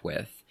grew up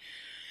with.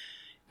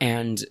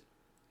 And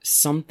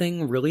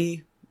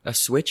a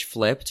switch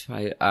flipped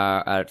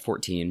at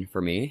 14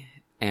 for me,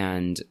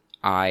 and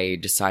I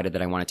decided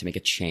that I wanted to make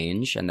a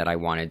change and that I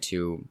wanted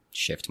to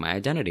shift my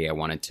identity. I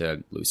wanted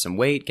to lose some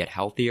weight, get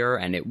healthier,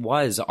 and it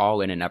was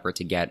all in an effort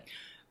to get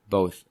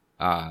both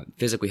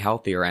physically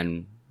healthier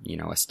and,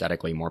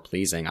 aesthetically more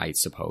pleasing, I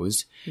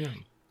suppose. Yeah.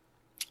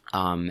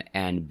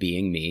 And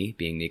being me,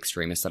 being the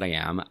extremist that I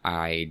am,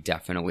 I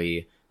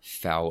definitely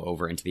fell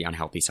over into the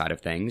unhealthy side of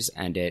things,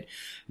 and it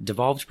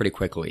devolved pretty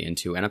quickly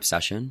into an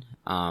obsession.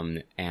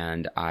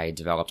 And I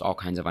developed all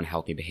kinds of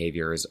unhealthy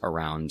behaviors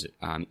around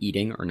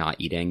eating or not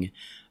eating.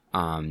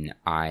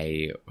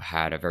 I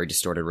had a very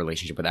distorted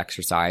relationship with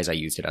exercise. I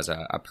used it as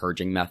a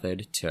purging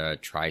method to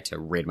try to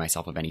rid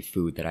myself of any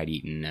food that I'd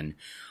eaten. And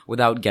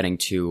without getting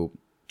too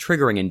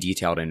triggering and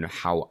detailed in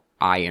how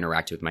I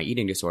interacted with my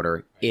eating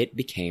disorder, it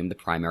became the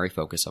primary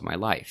focus of my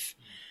life.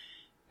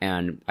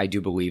 And I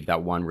do believe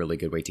that one really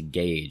good way to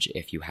gauge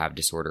if you have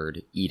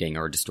disordered eating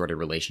or a distorted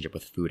relationship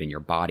with food in your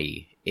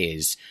body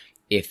is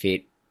if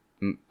it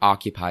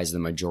occupies the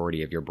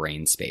majority of your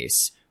brain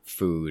space,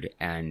 food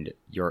and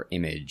your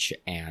image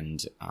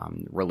and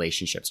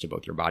relationships to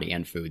both your body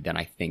and food, then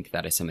I think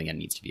that is something that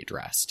needs to be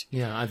addressed.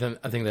 Yeah, I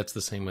think that's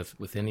the same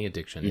with any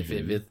addiction.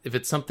 Mm-hmm. If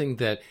it's something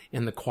that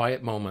in the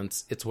quiet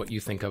moments, it's what you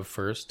think of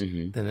first,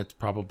 then it's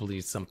probably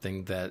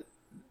something that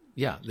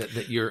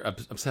you're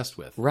obsessed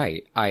with.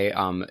 Right.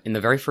 I in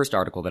the very first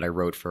article that I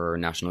wrote for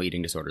National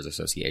Eating Disorders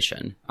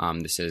Association,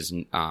 this is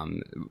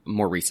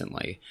more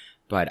recently,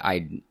 but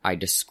I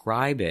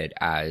describe it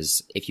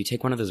as if you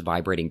take one of those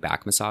vibrating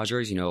back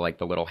massagers, like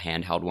the little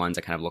handheld ones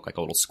that kind of look like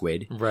a little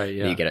squid, right?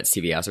 Yeah. That you get at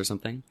CVS or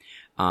something.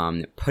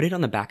 Put it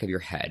on the back of your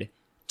head,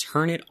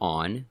 turn it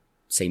on,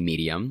 say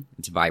medium,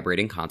 it's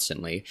vibrating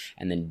constantly,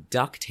 and then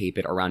duct tape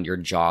it around your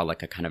jaw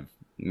like a kind of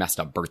messed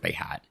up birthday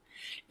hat.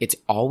 It's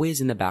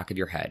always in the back of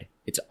your head.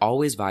 It's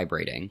always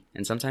vibrating.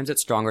 And sometimes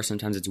it's stronger,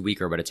 sometimes it's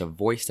weaker, but it's a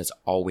voice that's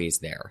always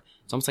there.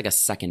 It's almost like a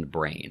second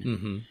brain.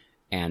 Mm-hmm.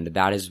 And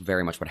that is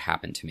very much what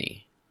happened to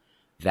me.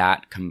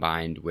 That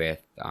combined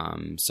with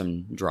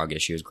some drug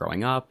issues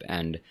growing up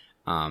and,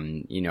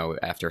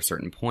 after a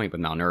certain point with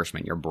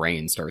malnourishment, your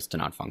brain starts to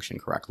not function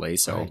correctly.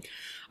 So right.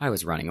 I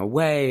was running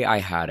away. I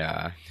had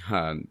a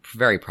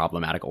very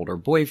problematic older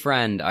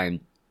boyfriend.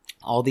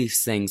 All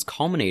these things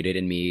culminated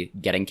in me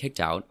getting kicked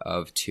out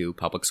of 2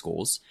 public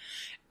schools.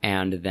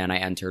 And then I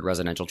entered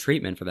residential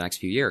treatment for the next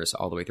few years,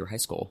 all the way through high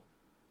school.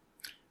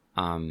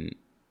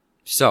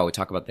 So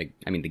talk about the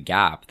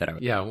gap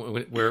that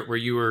where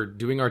you were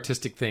doing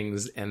artistic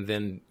things and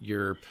then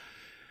your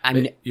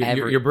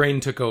brain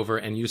took over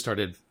and you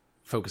started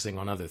focusing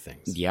on other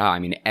things. Yeah.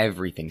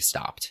 Everything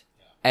stopped.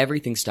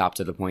 Everything stopped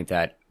to the point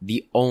that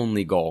the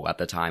only goal at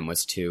the time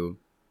was to,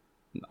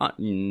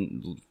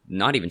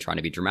 not even trying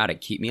to be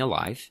dramatic, keep me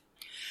alive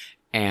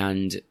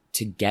and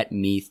to get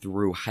me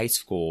through high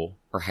school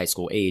or high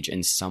school age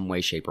in some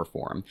way, shape, or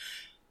form.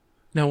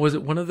 Now, was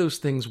it one of those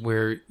things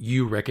where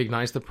you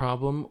recognized the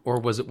problem, or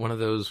was it one of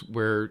those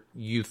where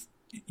you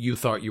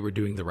thought you were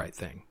doing the right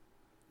thing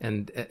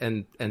and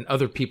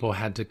other people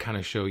had to kind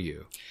of show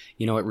you?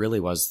 It really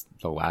was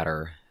the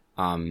latter,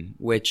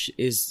 which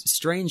is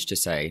strange to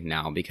say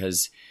now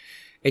because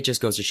it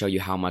just goes to show you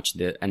how much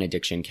an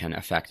addiction can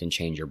affect and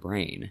change your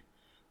brain.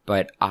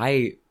 But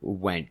I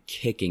went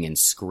kicking and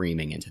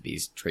screaming into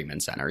these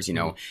treatment centers.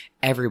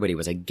 Everybody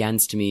was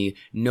against me.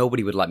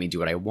 Nobody would let me do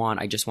what I want.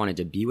 I just wanted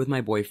to be with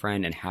my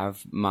boyfriend and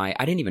have I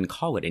didn't even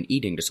call it an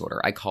eating disorder.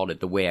 I called it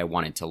the way I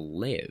wanted to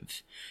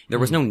live. There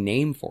was no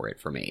name for it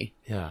for me.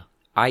 Yeah.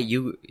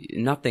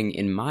 Nothing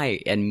in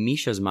my and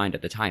Misha's mind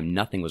at the time,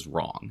 nothing was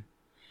wrong.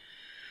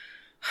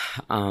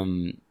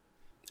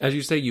 As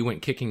you say, you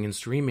went kicking and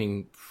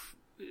screaming.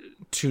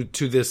 to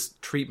this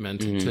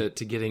treatment, Mm-hmm.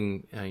 to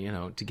getting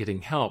to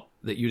getting help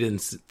that you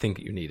didn't think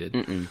you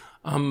needed.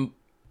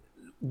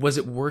 Was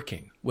it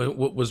working?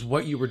 Was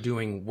what you were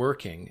doing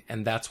working,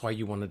 and that's why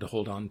you wanted to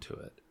hold on to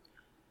it?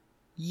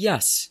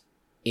 Yes,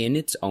 in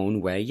its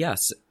own way,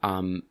 yes.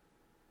 I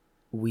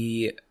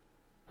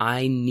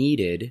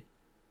needed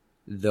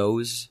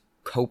those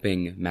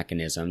coping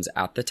mechanisms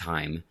at the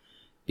time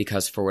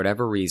because for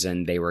whatever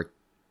reason they were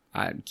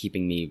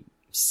keeping me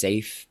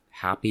safe,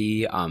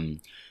 happy,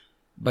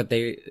 but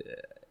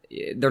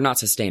they're not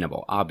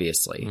sustainable,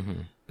 obviously.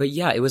 Mm-hmm. But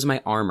yeah, it was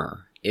my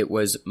armor. It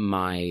was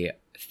my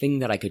thing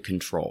that I could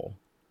control.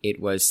 It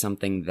was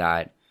something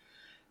that,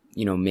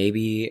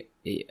 maybe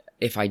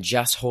if I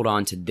just hold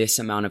on to this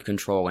amount of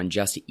control and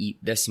just eat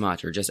this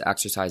much or just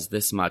exercise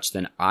this much,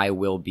 then I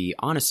will be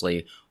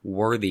honestly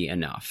worthy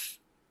enough.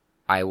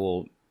 I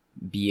will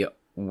be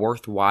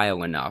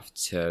worthwhile enough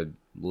to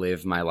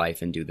live my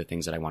life and do the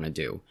things that I want to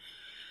do.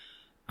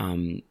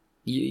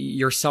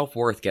 Your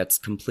self-worth gets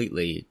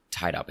completely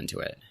tied up into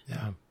it.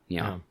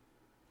 Yeah.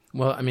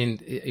 Well, I mean,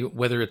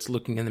 whether it's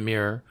looking in the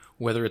mirror,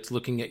 whether it's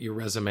looking at your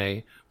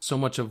resume, so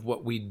much of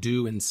what we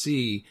do and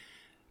see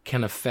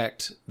can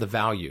affect the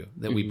value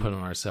that we put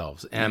on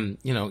ourselves. And,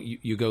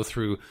 you go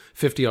through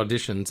 50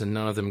 auditions and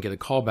none of them get a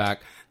call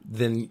back,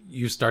 then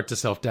you start to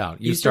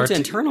self-doubt. You start to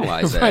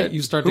internalize it. Right.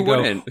 You start to Who go,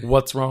 wouldn't?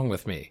 what's wrong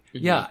with me?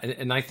 Yeah.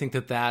 And I think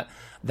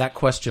that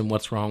question,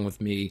 what's wrong with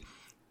me,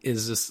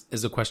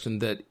 is a question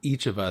that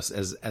each of us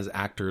as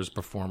actors,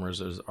 performers,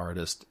 as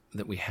artists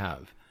that we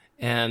have.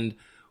 And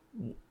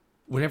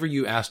whenever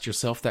you asked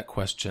yourself that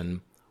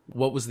question,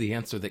 what was the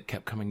answer that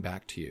kept coming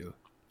back to you?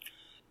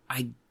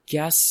 I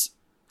guess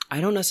I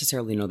don't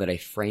necessarily know that I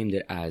framed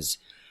it as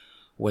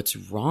what's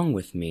wrong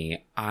with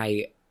me.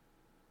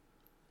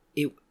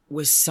 It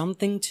was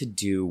something to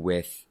do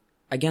with,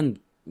 again,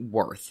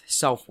 worth,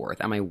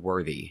 self-worth. Am I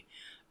worthy?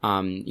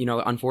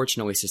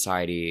 Unfortunately,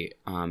 society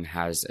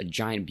has a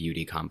giant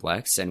beauty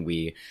complex, and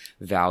we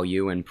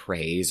value and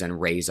praise and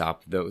raise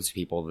up those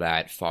people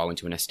that fall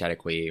into an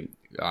aesthetically,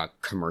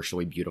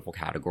 commercially beautiful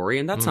category.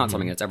 And that's not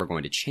something that's ever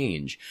going to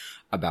change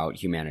about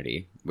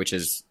humanity, which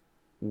is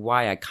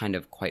why I kind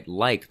of quite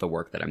like the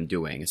work that I'm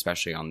doing,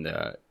 especially on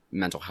the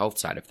mental health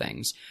side of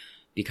things,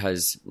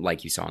 because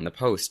like you saw in the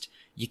post,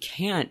 you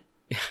can't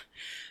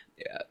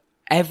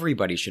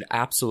everybody should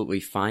absolutely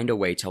find a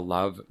way to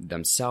love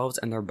themselves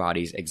and their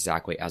bodies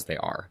exactly as they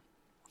are.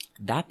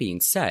 That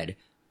being said,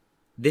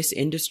 this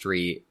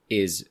industry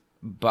is,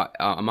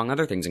 among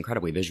other things,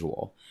 incredibly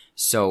visual.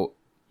 So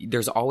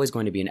there's always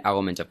going to be an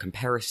element of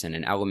comparison,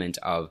 an element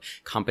of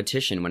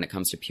competition when it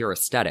comes to pure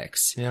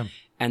aesthetics. Yeah.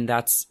 And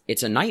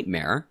it's a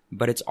nightmare,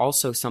 but it's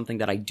also something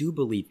that I do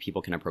believe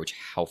people can approach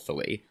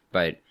healthily.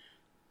 But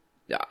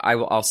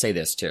I'll say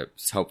this to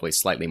hopefully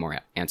slightly more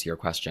answer your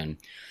question.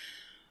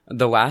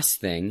 The last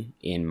thing,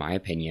 in my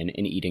opinion,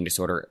 an eating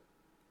disorder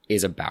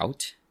is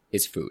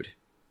food.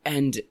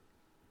 And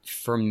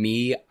for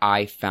me,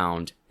 I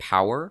found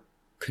power,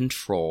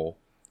 control,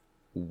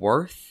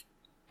 worth,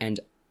 and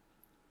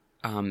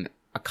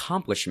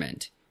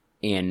accomplishment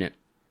in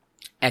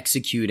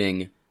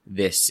executing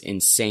this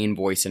insane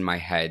voice in my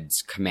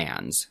head's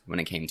commands when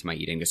it came to my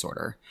eating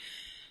disorder.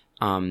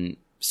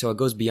 So it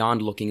goes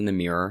beyond looking in the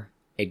mirror.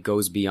 It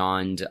goes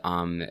beyond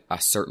a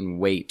certain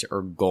weight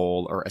or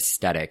goal or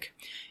aesthetic.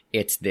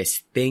 It's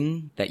this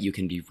thing that you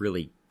can be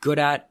really good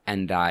at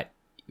and that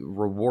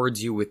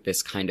rewards you with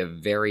this kind of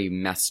very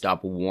messed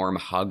up, warm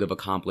hug of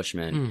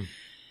accomplishment.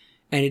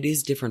 And it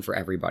is different for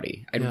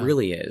everybody. It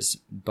really is.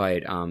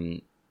 But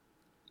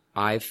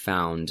I've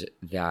found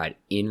that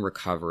in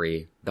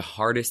recovery, the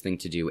hardest thing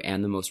to do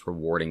and the most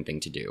rewarding thing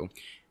to do,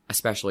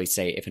 especially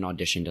say if an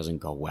audition doesn't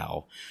go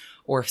well,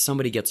 or if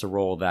somebody gets a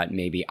role that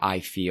maybe I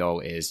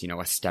feel is,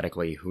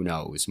 aesthetically, who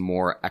knows,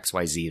 more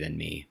XYZ than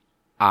me,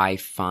 I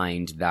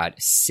find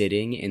that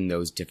sitting in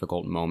those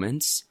difficult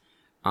moments,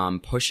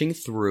 pushing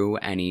through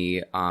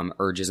any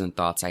urges and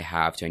thoughts I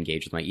have to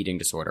engage with my eating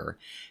disorder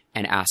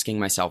and asking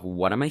myself,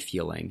 what am I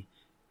feeling?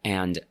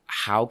 And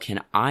how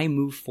can I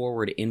move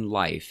forward in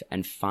life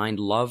and find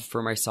love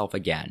for myself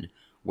again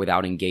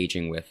without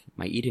engaging with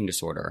my eating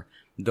disorder?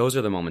 Those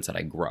are the moments that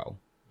I grow.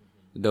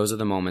 Those are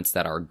the moments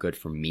that are good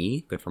for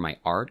me, good for my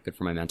art, good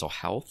for my mental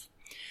health.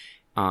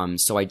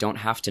 So I don't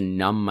have to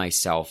numb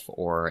myself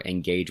or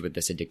engage with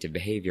this addictive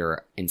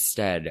behavior.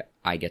 Instead,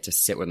 I get to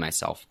sit with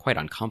myself quite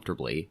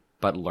uncomfortably,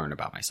 but learn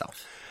about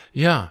myself.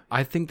 Yeah,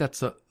 I think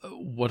that's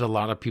what a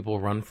lot of people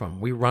run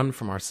from. We run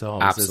from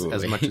ourselves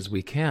as much as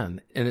we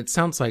can. And it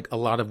sounds like a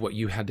lot of what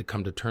you had to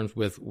come to terms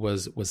with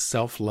was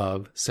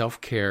self-love,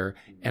 self-care,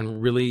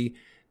 and really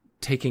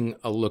taking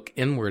a look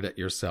inward at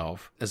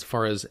yourself as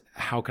far as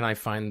how can I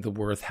find the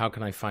worth, how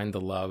can I find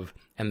the love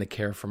and the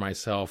care for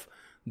myself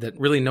that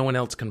really no one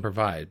else can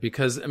provide.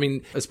 Because, I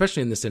mean,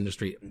 especially in this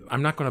industry,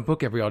 I'm not going to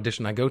book every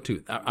audition I go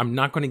to. I'm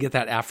not going to get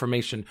that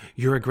affirmation.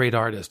 You're a great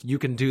artist. You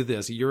can do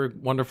this. You're a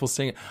wonderful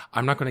singer.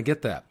 I'm not going to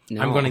get that.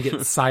 No. I'm going to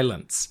get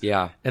silence.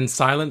 Yeah. And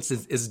silence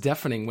is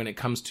deafening when it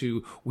comes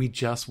to, we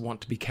just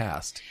want to be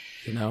cast,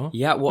 you know?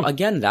 Yeah, well,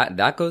 again,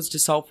 that goes to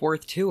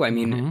self-worth too. I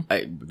mean,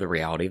 the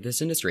reality of this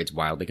industry, it's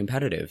wildly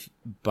competitive.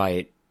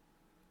 But,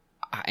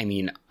 I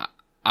mean,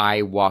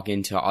 I walk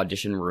into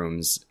audition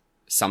rooms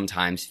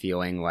sometimes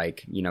feeling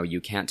like, you know,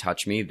 you can't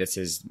touch me. This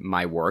is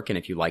my work. And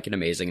if you like it,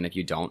 amazing. And if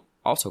you don't,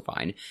 also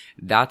fine.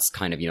 That's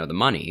kind of, you know, the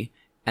money.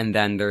 And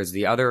then there's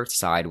the other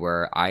side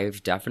where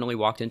I've definitely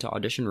walked into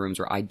audition rooms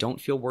where I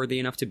don't feel worthy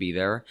enough to be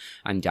there.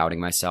 I'm doubting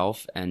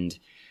myself. And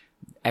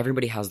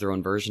everybody has their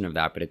own version of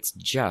that. But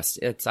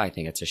I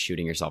think it's just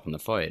shooting yourself in the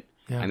foot.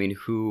 Yeah. I mean,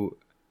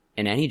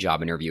 in any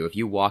job interview, if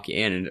you walk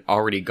in and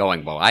already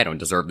going, well, I don't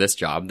deserve this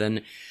job,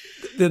 then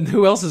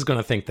who else is going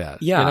to think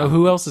that? Yeah. You know,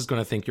 who else is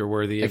going to think you're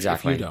worthy if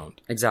you don't?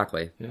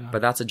 Exactly. Yeah.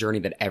 But that's a journey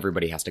that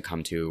everybody has to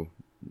come to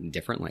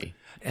differently.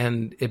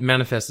 And it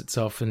manifests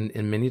itself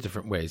in many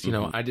different ways. You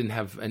know, I didn't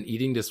have an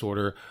eating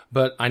disorder,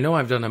 but I know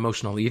I've done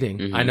emotional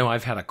eating. I know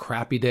I've had a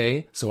crappy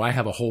day, so I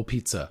have a whole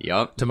pizza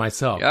to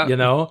myself. Yep. You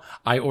know,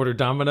 I order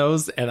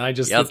Domino's and I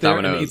just Yes, sit there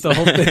Domino's. and eat the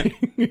whole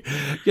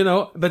thing. You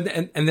know, but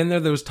and then there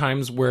are those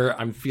times where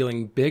I'm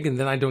feeling big and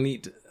then I don't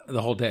eat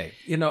the whole day.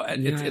 You know,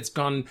 it's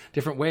gone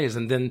different ways.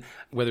 And then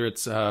whether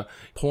it's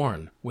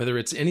porn, whether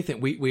it's anything,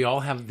 we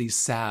all have these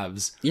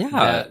salves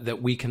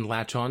that we can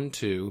latch on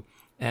to.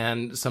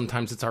 And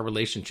sometimes it's our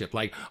relationship.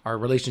 Like, our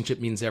relationship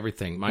means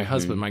everything. My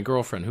husband, my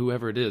girlfriend,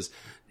 whoever it is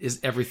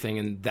everything.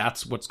 And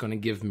that's what's going to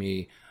give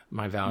me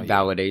my value.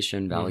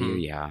 Validation, value,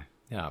 yeah.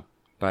 Yeah.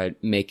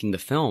 But making the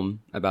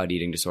film about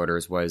eating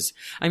disorders it was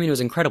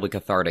incredibly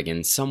cathartic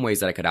in some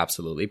ways that I could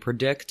absolutely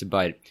predict.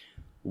 But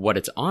what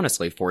it's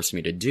honestly forced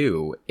me to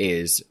do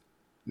is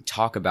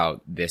talk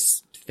about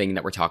this thing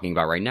that we're talking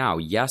about right now.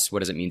 Yes, what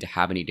does it mean to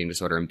have an eating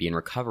disorder and be in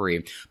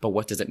recovery? But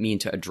what does it mean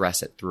to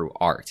address it through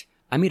art?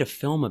 I made a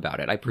film about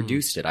it. I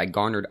produced it. I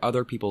garnered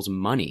other people's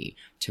money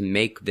to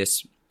make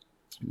this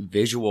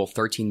visual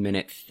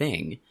 13-minute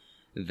thing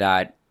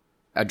that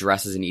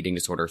addresses an eating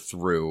disorder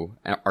through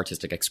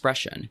artistic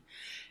expression.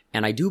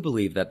 And I do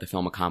believe that the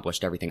film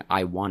accomplished everything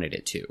I wanted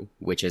it to,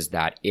 which is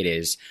that it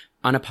is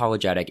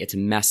unapologetic, it's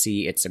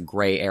messy, it's a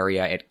gray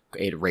area,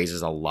 it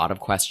raises a lot of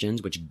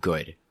questions, which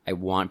good. I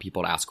want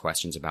people to ask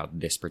questions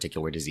about this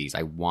particular disease.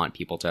 I want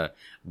people to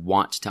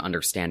want to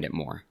understand it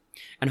more.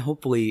 And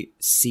hopefully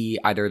see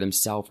either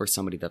themselves or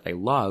somebody that they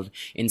love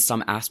in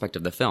some aspect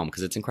of the film,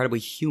 because it's incredibly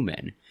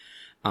human,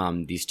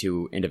 these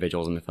two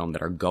individuals in the film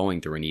that are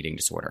going through an eating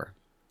disorder.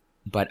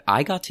 But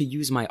I got to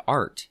use my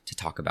art to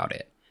talk about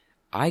it.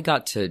 I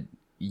got to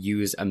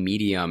use a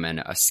medium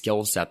and a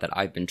skill set that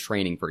I've been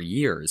training for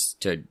years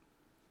to,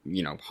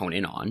 you know, hone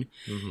in on,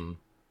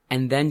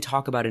 and then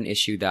talk about an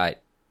issue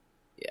that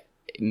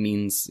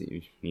means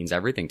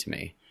everything to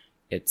me.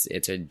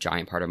 It's a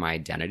giant part of my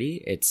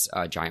identity. It's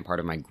a giant part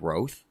of my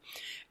growth.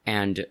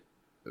 And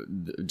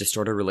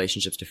distorted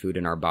relationships to food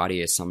in our body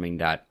is something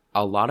that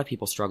a lot of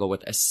people struggle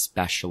with,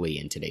 especially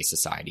in today's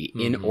society,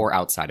 in or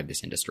outside of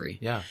this industry.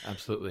 Yeah,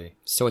 absolutely.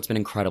 So it's been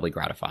incredibly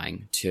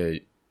gratifying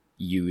to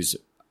use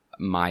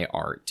my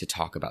art to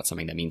talk about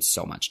something that means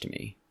so much to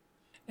me.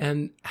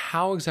 And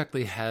how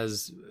exactly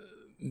has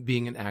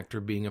being an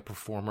actor, being a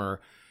performer,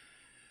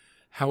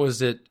 how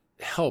has it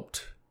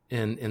helped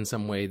in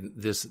some way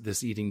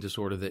this eating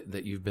disorder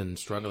that you've been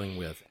struggling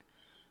with?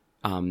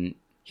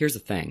 Here's the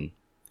thing.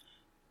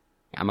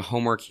 I'm a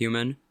homework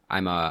human.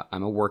 I'm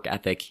a work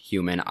ethic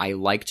human. I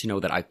like to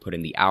know that I've put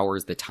in the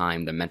hours, the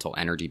time, the mental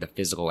energy, the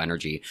physical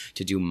energy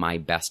to do my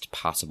best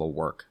possible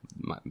work,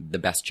 the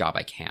best job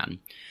I can.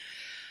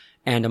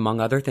 And among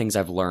other things,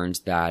 I've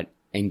learned that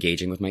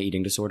engaging with my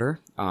eating disorder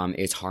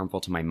is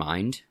harmful to my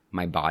mind,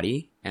 my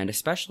body, and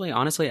especially,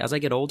 honestly, as I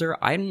get older,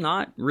 I'm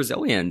not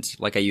resilient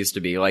like I used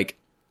to be. Like,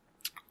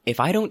 if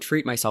I don't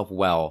treat myself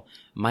well,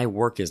 my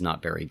work is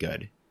not very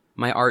good.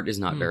 My art is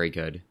not very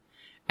good.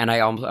 And I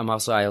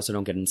also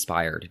don't get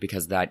inspired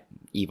because that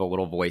evil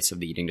little voice of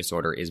the eating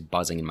disorder is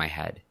buzzing in my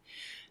head.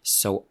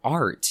 So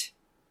art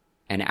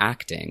and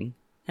acting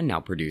and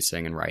now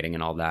producing and writing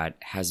and all that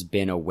has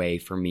been a way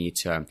for me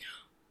to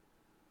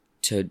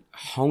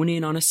hone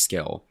in on a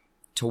skill,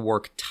 to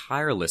work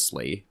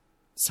tirelessly,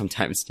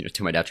 sometimes, you know,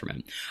 to my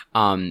detriment,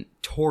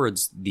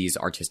 towards these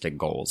artistic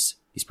goals,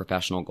 these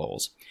professional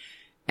goals.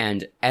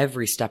 And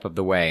every step of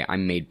the way,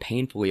 I'm made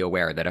painfully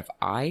aware that if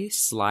I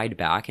slide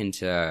back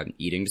into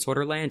eating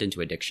disorder land,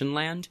 into addiction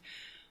land,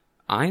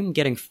 I'm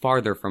getting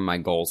farther from my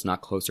goals,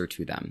 not closer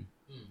to them.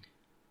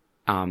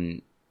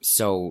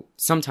 So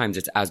sometimes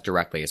it's as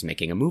directly as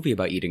making a movie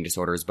about eating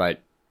disorders,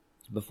 but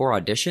before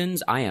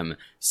auditions, I am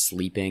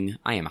sleeping,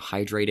 I am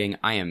hydrating,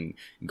 I am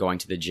going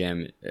to the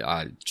gym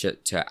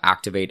to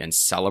activate and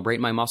celebrate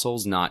my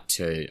muscles, not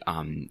to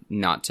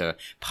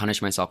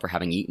punish myself for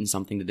having eaten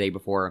something the day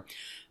before.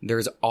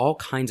 There's all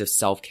kinds of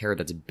self-care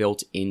that's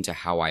built into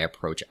how I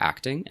approach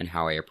acting and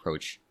how I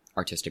approach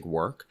artistic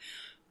work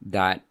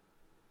that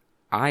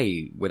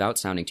without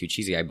sounding too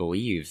cheesy, I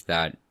believe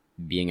that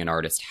being an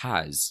artist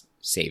has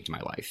saved my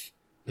life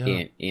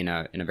in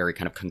a very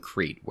kind of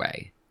concrete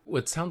way.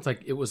 It sounds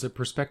like it was a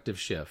perspective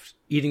shift.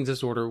 Eating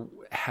disorder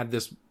had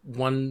this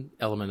one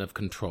element of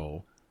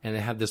control, and it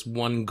had this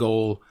one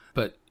goal,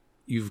 but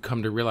you've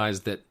come to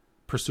realize that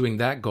pursuing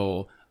that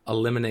goal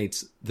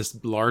eliminates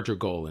this larger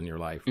goal in your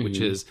life, which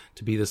is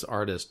to be this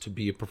artist, to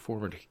be a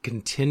performer, to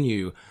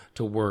continue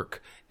to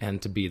work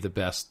and to be the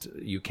best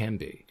you can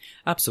be.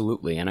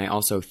 Absolutely. And I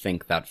also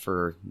think that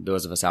for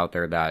those of us out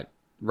there that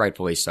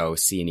rightfully so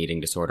see an eating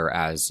disorder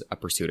as a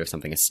pursuit of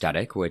something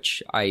aesthetic,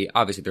 which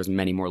obviously there's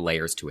many more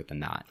layers to it than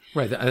that.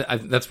 Right.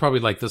 That's probably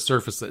like the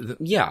surface.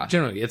 Yeah.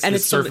 Generally, it's the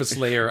surface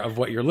layer of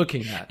what you're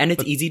looking at. And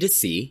it's easy to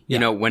see. You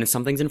know, when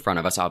something's in front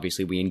of us,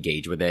 obviously we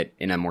engage with it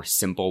in a more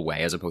simple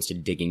way as opposed to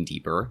digging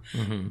deeper.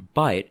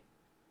 But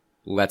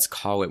let's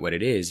call it what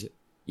it is,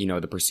 you know,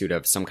 the pursuit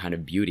of some kind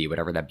of beauty,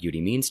 whatever that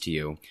beauty means to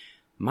you.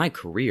 My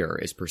career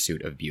is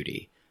pursuit of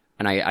beauty.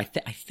 And I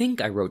think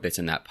I wrote this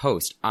in that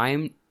post.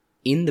 I'm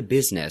in the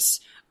business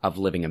of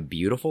living a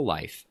beautiful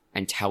life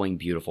and telling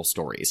beautiful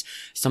stories.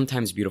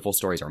 Sometimes beautiful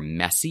stories are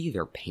messy,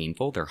 they're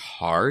painful, they're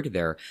hard,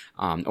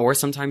 or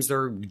sometimes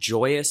they're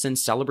joyous and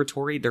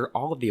celebratory. They're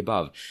all of the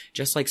above.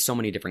 Just like so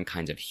many different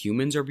kinds of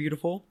humans are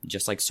beautiful,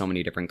 just like so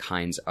many different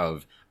kinds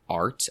of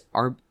art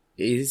are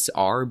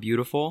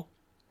beautiful.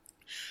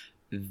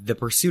 The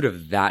pursuit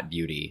of that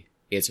beauty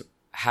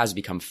has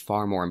become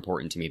far more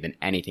important to me than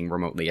anything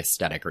remotely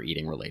aesthetic or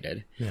eating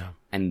related. Yeah.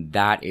 And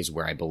that is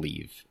where I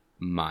believe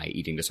my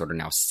eating disorder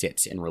now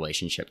sits in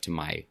relationship to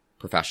my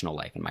professional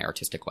life and my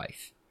artistic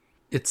life.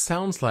 It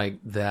sounds like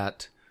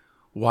that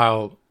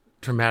while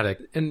traumatic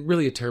and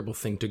really a terrible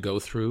thing to go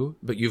through,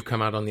 but you've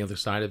come out on the other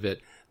side of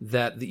it,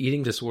 that the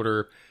eating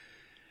disorder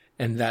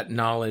and that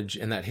knowledge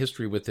and that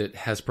history with it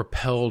has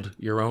propelled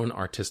your own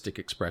artistic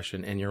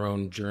expression and your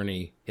own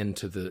journey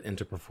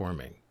into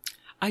performing.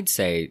 I'd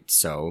say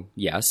so,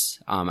 yes.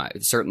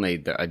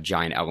 Certainly a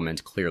giant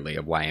element clearly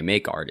of why I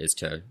make art is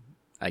to,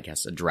 I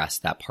guess, address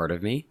that part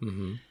of me.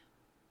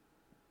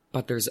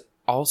 But there's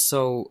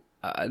also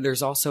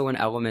an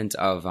element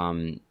of,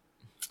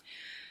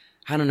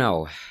 I don't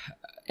know,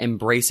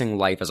 embracing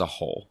life as a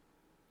whole.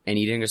 And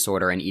eating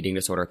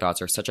disorder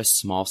thoughts are such a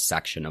small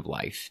section of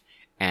life.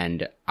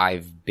 And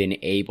I've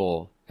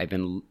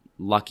been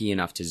lucky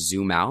enough to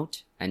zoom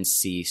out and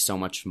see so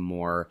much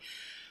more,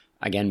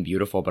 again,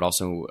 beautiful, but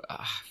also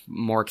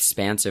more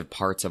expansive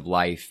parts of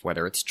life,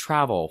 whether it's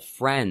travel,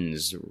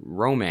 friends,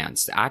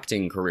 romance,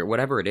 acting career,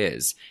 whatever it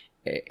is.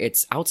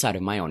 It's outside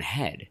of my own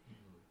head.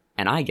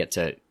 And I get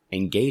to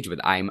engage with,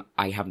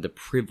 I have the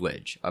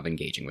privilege of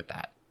engaging with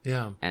that.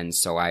 Yeah. And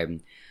so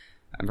I'm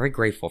very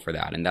grateful for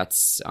that. And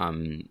that's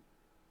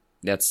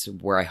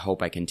where I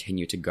hope I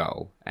continue to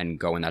go in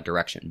that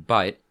direction.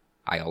 But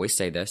I always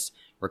say this,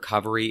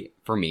 recovery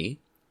for me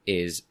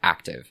is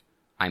active.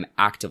 I'm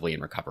actively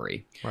in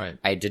recovery. Right.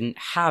 I didn't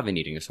have an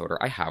eating disorder.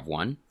 I have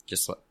one.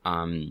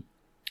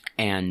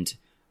 And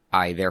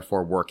I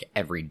therefore work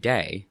every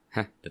day,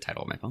 the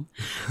title of my phone,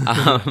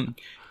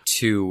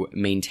 to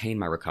maintain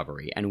my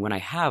recovery. And when I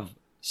have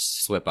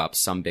slip ups,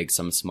 some big,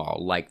 some small,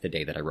 like the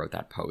day that I wrote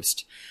that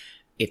post,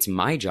 it's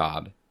my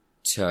job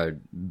to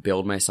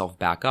build myself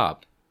back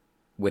up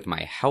with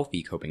my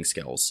healthy coping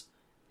skills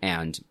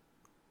and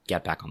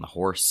get back on the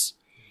horse.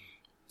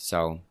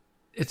 So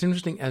it's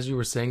interesting, as you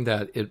were saying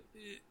that,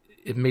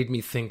 it made me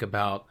think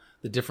about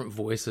the different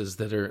voices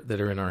that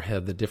are in our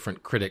head, the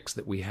different critics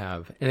that we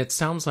have. And it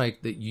sounds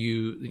like that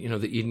you know,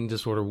 the eating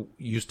disorder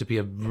used to be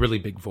a really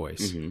big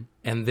voice.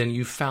 And then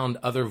you found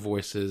other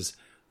voices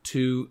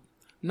to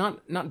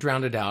not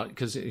drown it out,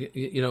 because,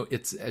 you know,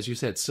 it's, as you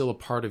said, still a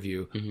part of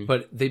you,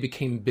 but they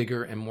became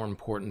bigger and more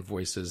important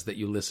voices that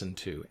you listen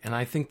to. And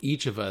I think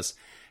each of us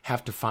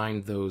have to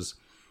find those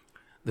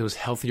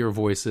healthier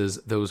voices,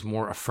 those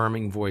more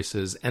affirming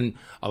voices. And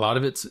a lot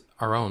of it's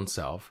our own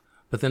self.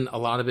 But then a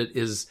lot of it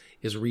is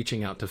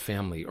reaching out to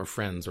family or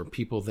friends or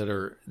people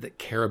that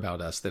care about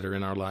us, that are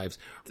in our lives.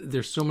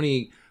 There's so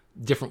many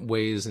different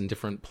ways and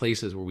different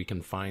places where we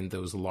can find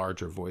those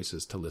larger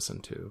voices to listen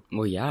to.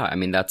 Well, yeah. I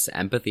mean, that's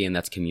empathy and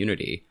that's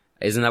community.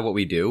 Isn't that what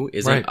we do?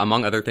 Right.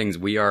 Among other things,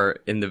 we are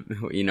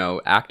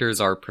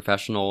actors are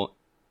professional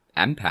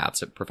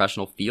empaths,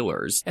 professional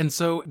feelers. And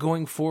so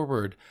going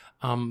forward,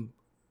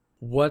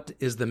 what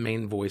is the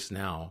main voice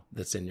now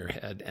that's in your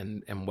head,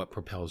 and what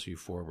propels you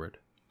forward?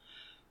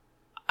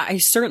 I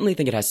certainly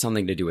think it has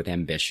something to do with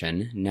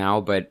ambition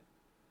now, but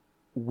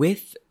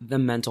with the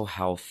mental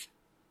health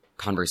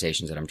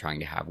conversations that I'm trying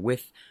to have,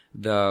 with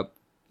the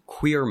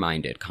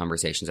queer-minded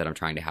conversations that I'm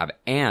trying to have,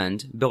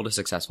 and build a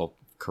successful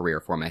career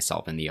for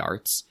myself in the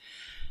arts,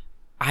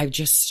 I've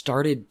just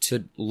started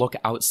to look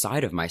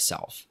outside of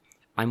myself.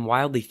 I'm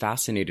wildly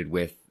fascinated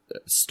with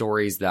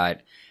stories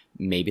that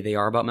maybe they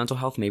are about mental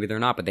health, maybe they're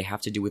not, but they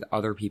have to do with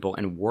other people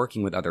and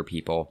working with other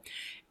people.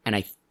 And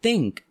I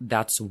think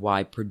that's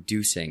why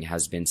producing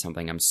has been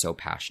something I'm so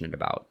passionate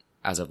about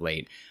as of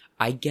late.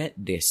 I get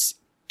this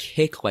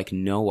kick like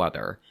no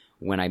other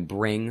when I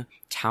bring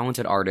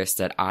talented artists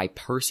that I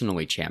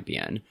personally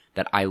champion,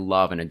 that I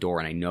love and adore,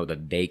 and I know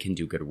that they can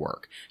do good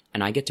work,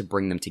 and I get to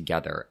bring them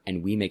together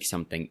and we make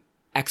something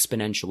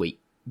exponentially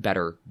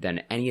better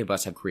than any of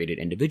us have created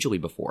individually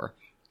before,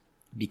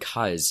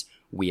 because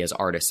we as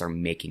artists are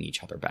making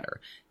each other better.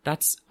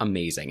 That's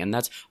amazing. And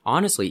that's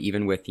honestly,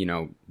 even with,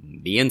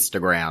 the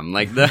Instagram,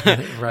 like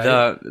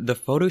Right. the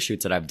photo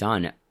shoots that I've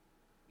done,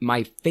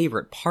 my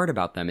favorite part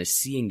about them is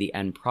seeing the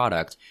end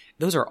product.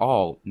 Those are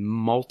all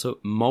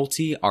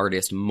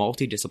multi-artist,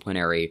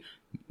 multidisciplinary,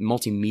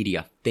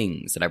 multimedia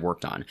things that I've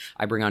worked on.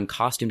 I bring on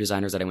costume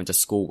designers that I went to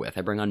school with.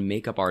 I bring on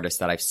makeup artists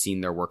that I've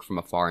seen their work from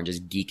afar and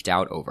just geeked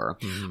out over.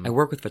 I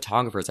work with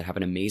photographers that have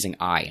an amazing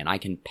eye, and I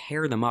can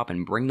pair them up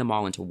and bring them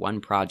all into one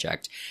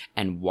project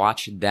and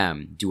watch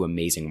them do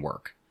amazing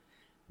work.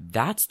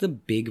 That's the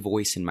big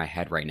voice in my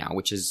head right now,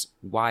 which is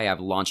why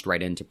I've launched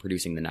right into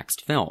producing the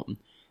next film,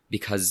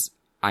 because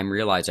I'm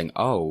realizing,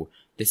 oh,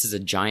 this is a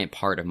giant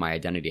part of my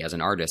identity as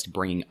an artist,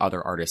 bringing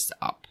other artists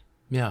up.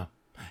 Yeah.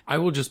 I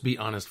will just be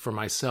honest for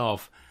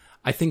myself.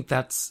 I think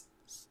that's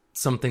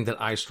something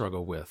that I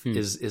struggle with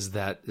is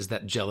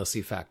that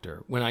jealousy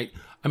factor. When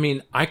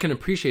I can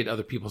appreciate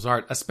other people's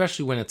art,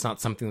 especially when it's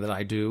not something that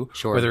I do,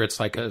 Sure. Whether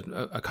it's like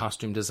a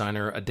costume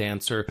designer, a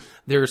dancer.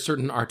 There are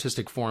certain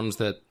artistic forms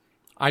that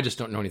I just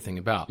don't know anything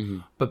about.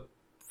 But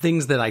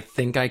things that I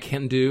think I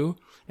can do,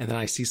 and then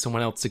I see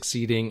someone else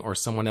succeeding or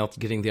someone else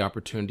getting the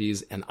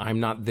opportunities and I'm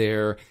not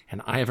there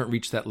and I haven't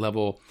reached that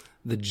level,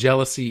 the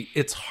jealousy,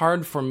 it's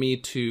hard for me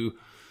to,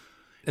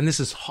 and this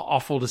is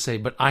awful to say,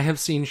 but I have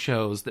seen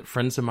shows that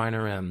friends of mine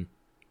are in,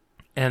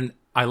 and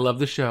I love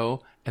the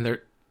show, and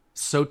they're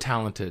so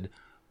talented,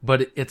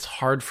 but it's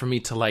hard for me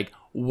to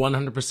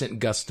 100%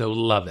 gusto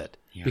love it,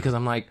 because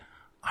I'm like,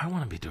 I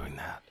want to be doing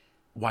that.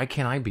 Why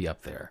can't I be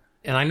up there?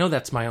 And I know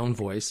that's my own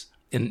voice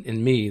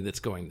in me that's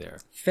going there.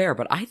 Fair,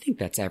 but I think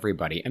that's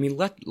everybody. I mean,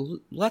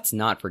 let's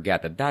not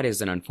forget that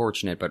is an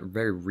unfortunate but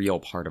very real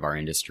part of our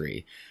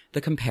industry.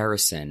 The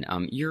comparison.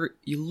 You're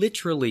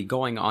literally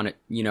going on,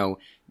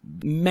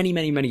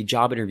 many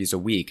job interviews a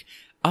week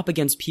up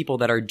against people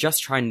that are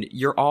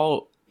you're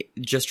all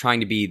just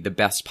trying to be the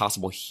best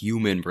possible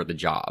human for the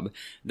job,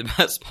 the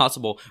best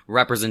possible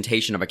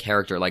representation of a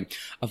character. Like,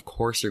 of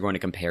course you're going to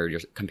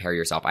compare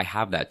yourself. I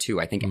have that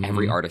too. I think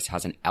every artist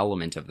has an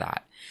element of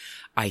that.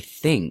 I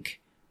think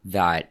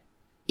that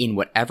in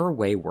whatever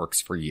way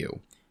works for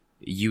you,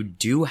 you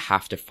do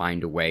have to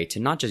find a way to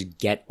not just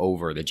get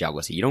over the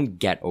jealousy. You don't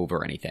get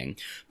over anything,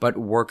 but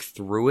work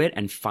through it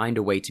and find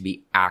a way to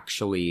be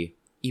actually,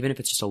 even if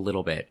it's just a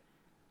little bit,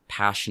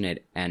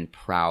 passionate and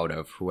proud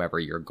of whoever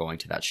you're going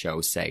to that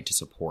show, say, to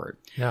support.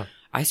 Yeah.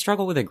 I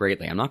struggle with it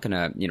greatly. I'm not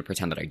going to,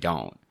 pretend that I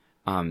don't.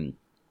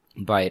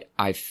 But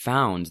I've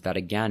found that,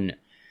 again,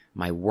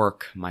 my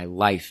work, my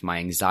life, my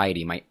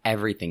anxiety, my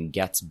everything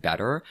gets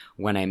better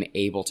when I'm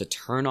able to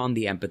turn on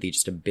the empathy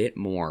just a bit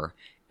more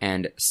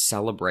and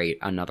celebrate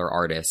another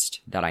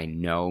artist that I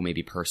know,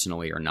 maybe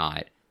personally or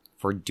not,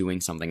 for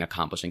doing something,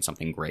 accomplishing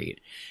something great.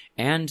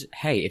 And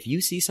hey, if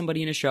you see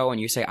somebody in a show and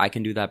you say, I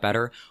can do that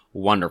better,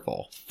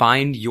 wonderful.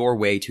 Find your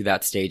way to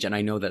that stage. And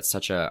I know that's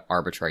such a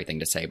arbitrary thing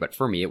to say, but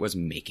for me, it was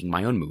making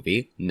my own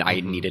movie.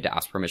 I needed to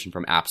ask permission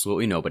from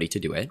absolutely nobody to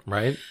do it.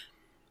 Right.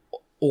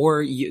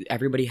 Or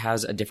everybody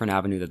has a different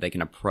avenue that they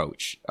can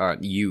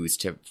use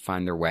to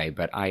find their way.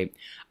 But I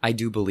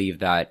do believe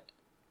that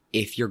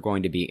if you're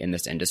going to be in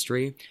this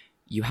industry,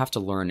 you have to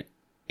learn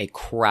a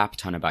crap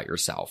ton about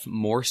yourself,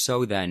 more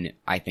so than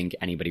I think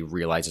anybody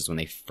realizes when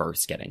they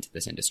first get into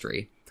this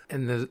industry.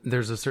 And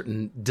there's a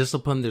certain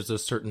discipline, there's a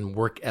certain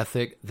work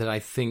ethic that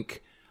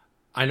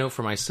I know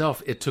for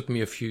myself, it took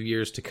me a few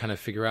years to kind of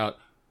figure out,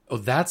 oh,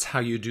 that's how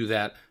you do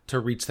that to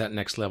reach that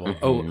next level.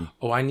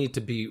 Oh, I need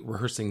to be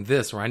rehearsing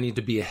this, or I need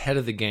to be ahead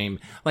of the game.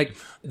 Like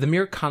the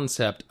mere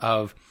concept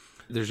of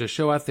there's a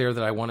show out there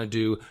that I want to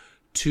do,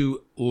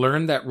 to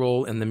learn that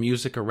role and the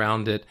music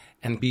around it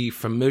and be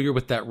familiar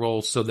with that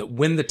role so that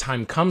when the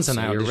time comes and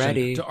I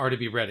audition, to already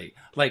be ready.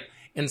 Like,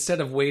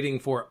 instead of waiting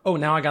for, oh,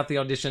 now I got the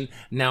audition,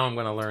 now I'm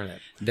going to learn it.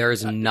 There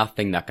is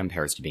nothing that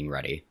compares to being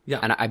ready. Yeah.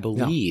 And I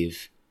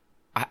believe,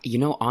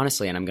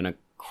 honestly, and I'm going to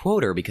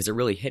quote her because it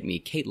really hit me.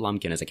 Kate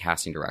Lumpkin is a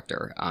casting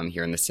director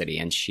here in the city,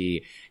 and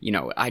she,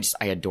 I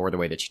adore the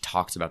way that she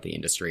talks about the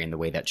industry and the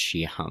way that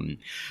she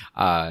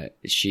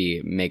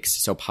makes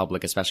so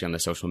public, especially on the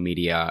social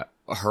media,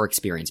 her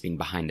experience being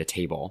behind the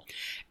table.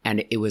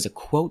 And it was a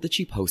quote that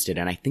she posted,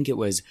 and I think it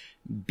was,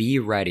 be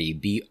ready,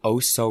 be oh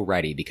so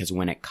ready, because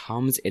when it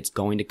comes, it's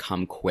going to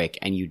come quick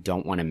and you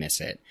don't want to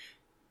miss it.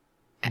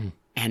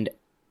 And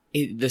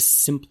the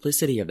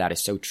simplicity of that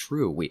is so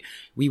true.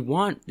 We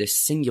want this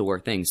singular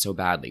thing so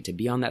badly, to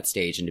be on that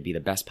stage and to be the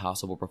best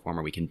possible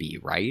performer we can be,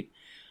 right?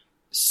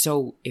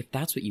 So if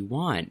that's what you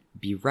want,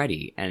 be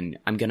ready. And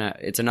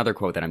it's another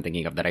quote that I'm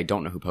thinking of that I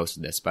don't know who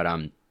posted this, but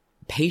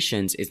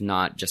patience is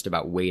not just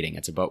about waiting.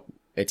 It's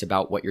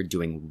about what you're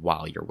doing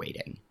while you're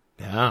waiting.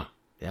 Yeah,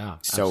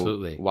 so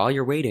absolutely. While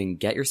you're waiting,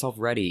 get yourself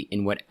ready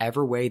in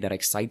whatever way that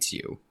excites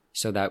you,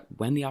 so that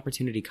when the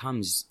opportunity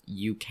comes,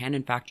 you can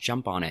in fact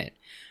jump on it.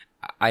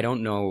 I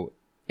don't know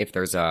if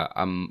there's a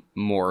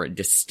more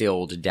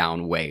distilled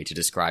down way to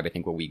describe, I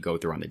think, what we go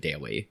through on the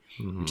daily,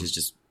 which is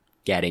just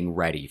getting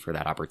ready for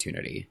that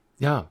opportunity.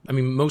 Yeah. I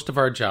mean, most of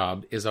our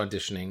job is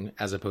auditioning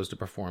as opposed to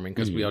performing,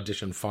 because we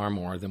audition far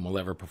more than we'll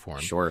ever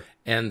perform. Sure.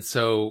 And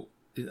so,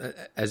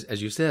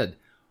 as you said,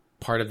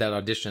 part of that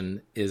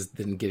audition is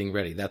then getting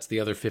ready. That's the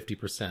other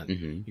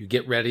 50%. You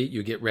get ready,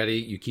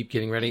 you keep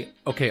getting ready.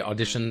 Okay,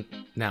 audition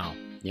now.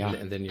 Yeah.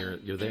 And then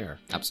you're there.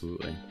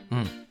 Absolutely.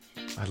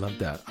 I love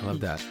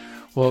that.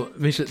 Well,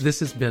 Misha, this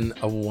has been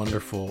a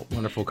wonderful,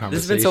 wonderful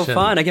conversation. This has been so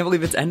fun. I can't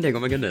believe it's ending. Oh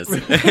my goodness.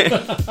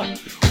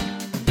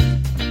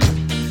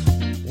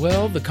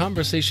 Well, the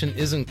conversation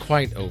isn't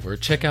quite over.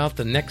 Check out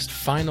the next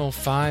Final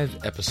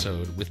 5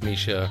 episode with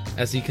Misha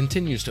as he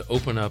continues to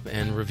open up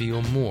and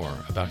reveal more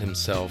about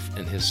himself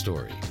and his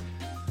story.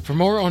 For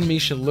more on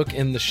Misha, look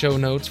in the show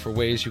notes for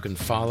ways you can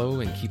follow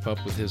and keep up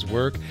with his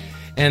work.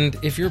 And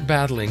if you're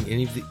battling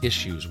any of the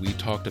issues we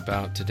talked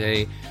about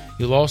today,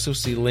 you'll also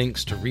see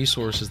links to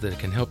resources that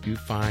can help you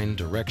find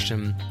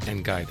direction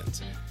and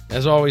guidance.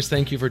 As always,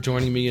 thank you for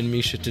joining me and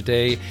Misha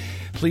today.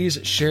 Please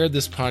share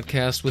this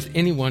podcast with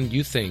anyone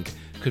you think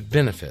could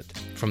benefit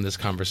from this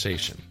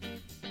conversation.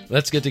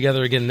 Let's get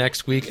together again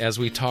next week as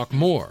we talk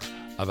more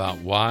about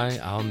why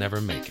I'll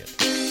never make it.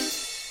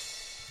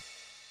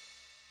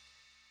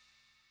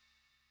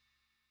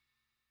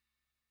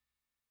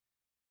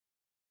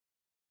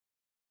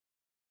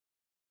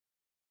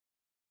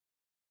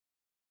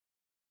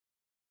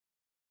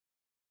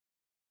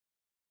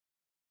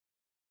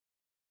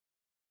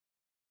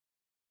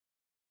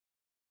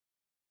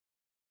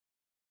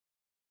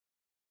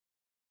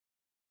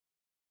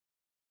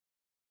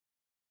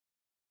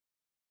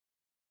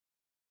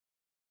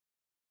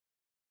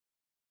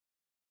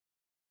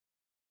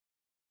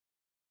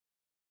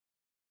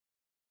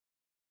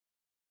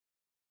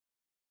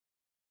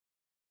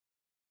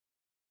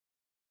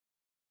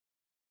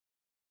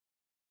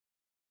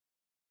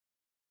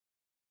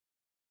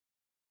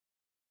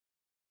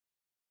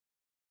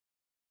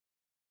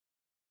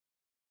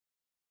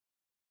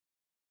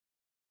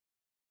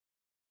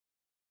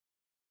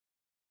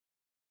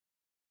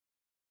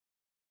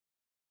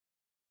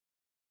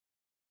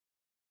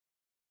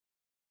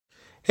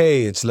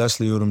 Hey, it's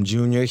Leslie Odom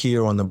Jr.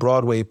 here on the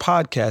Broadway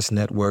Podcast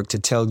Network to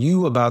tell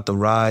you about the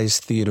Rise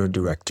Theater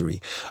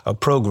Directory, a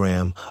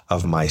program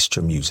of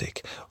Maestro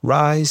Music.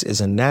 Rise is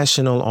a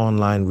national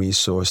online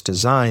resource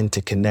designed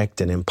to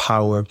connect and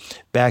empower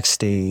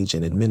backstage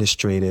and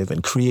administrative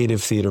and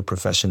creative theater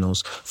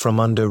professionals from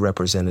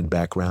underrepresented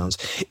backgrounds.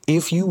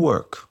 If you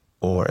work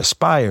or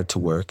aspire to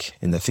work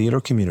in the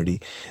theater community,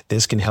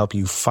 this can help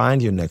you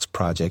find your next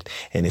project.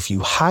 And if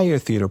you hire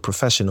theater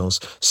professionals,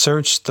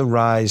 search the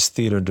Rise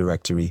Theater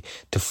Directory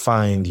to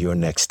find your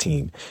next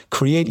team.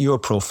 Create your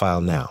profile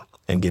now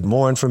and get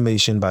more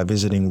information by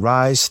visiting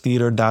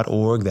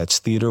risetheater.org. That's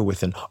theater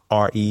with an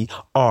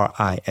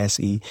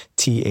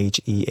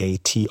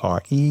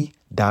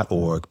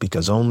RERISETHEATRE.org,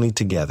 because only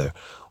together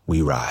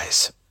we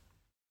rise.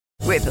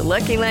 With the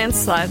Lucky Land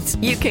Slots,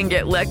 you can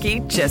get lucky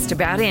just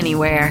about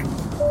anywhere.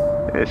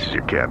 This is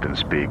your captain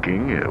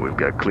speaking. We've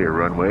got clear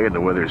runway and the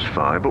weather's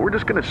fine, but we're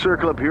just going to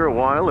circle up here a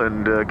while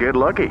and get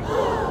lucky.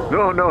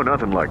 No,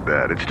 nothing like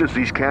that. It's just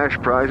these cash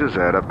prizes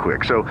add up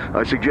quick. So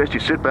I suggest you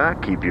sit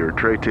back, keep your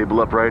tray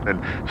table upright,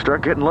 and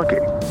start getting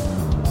lucky.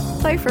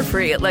 Play for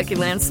free at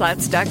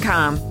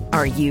LuckyLandSlots.com.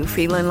 Are you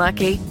feeling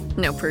lucky?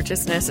 No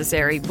purchase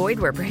necessary. Void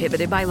where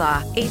prohibited by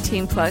law.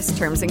 18+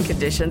 terms and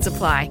conditions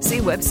apply. See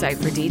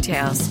website for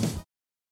details.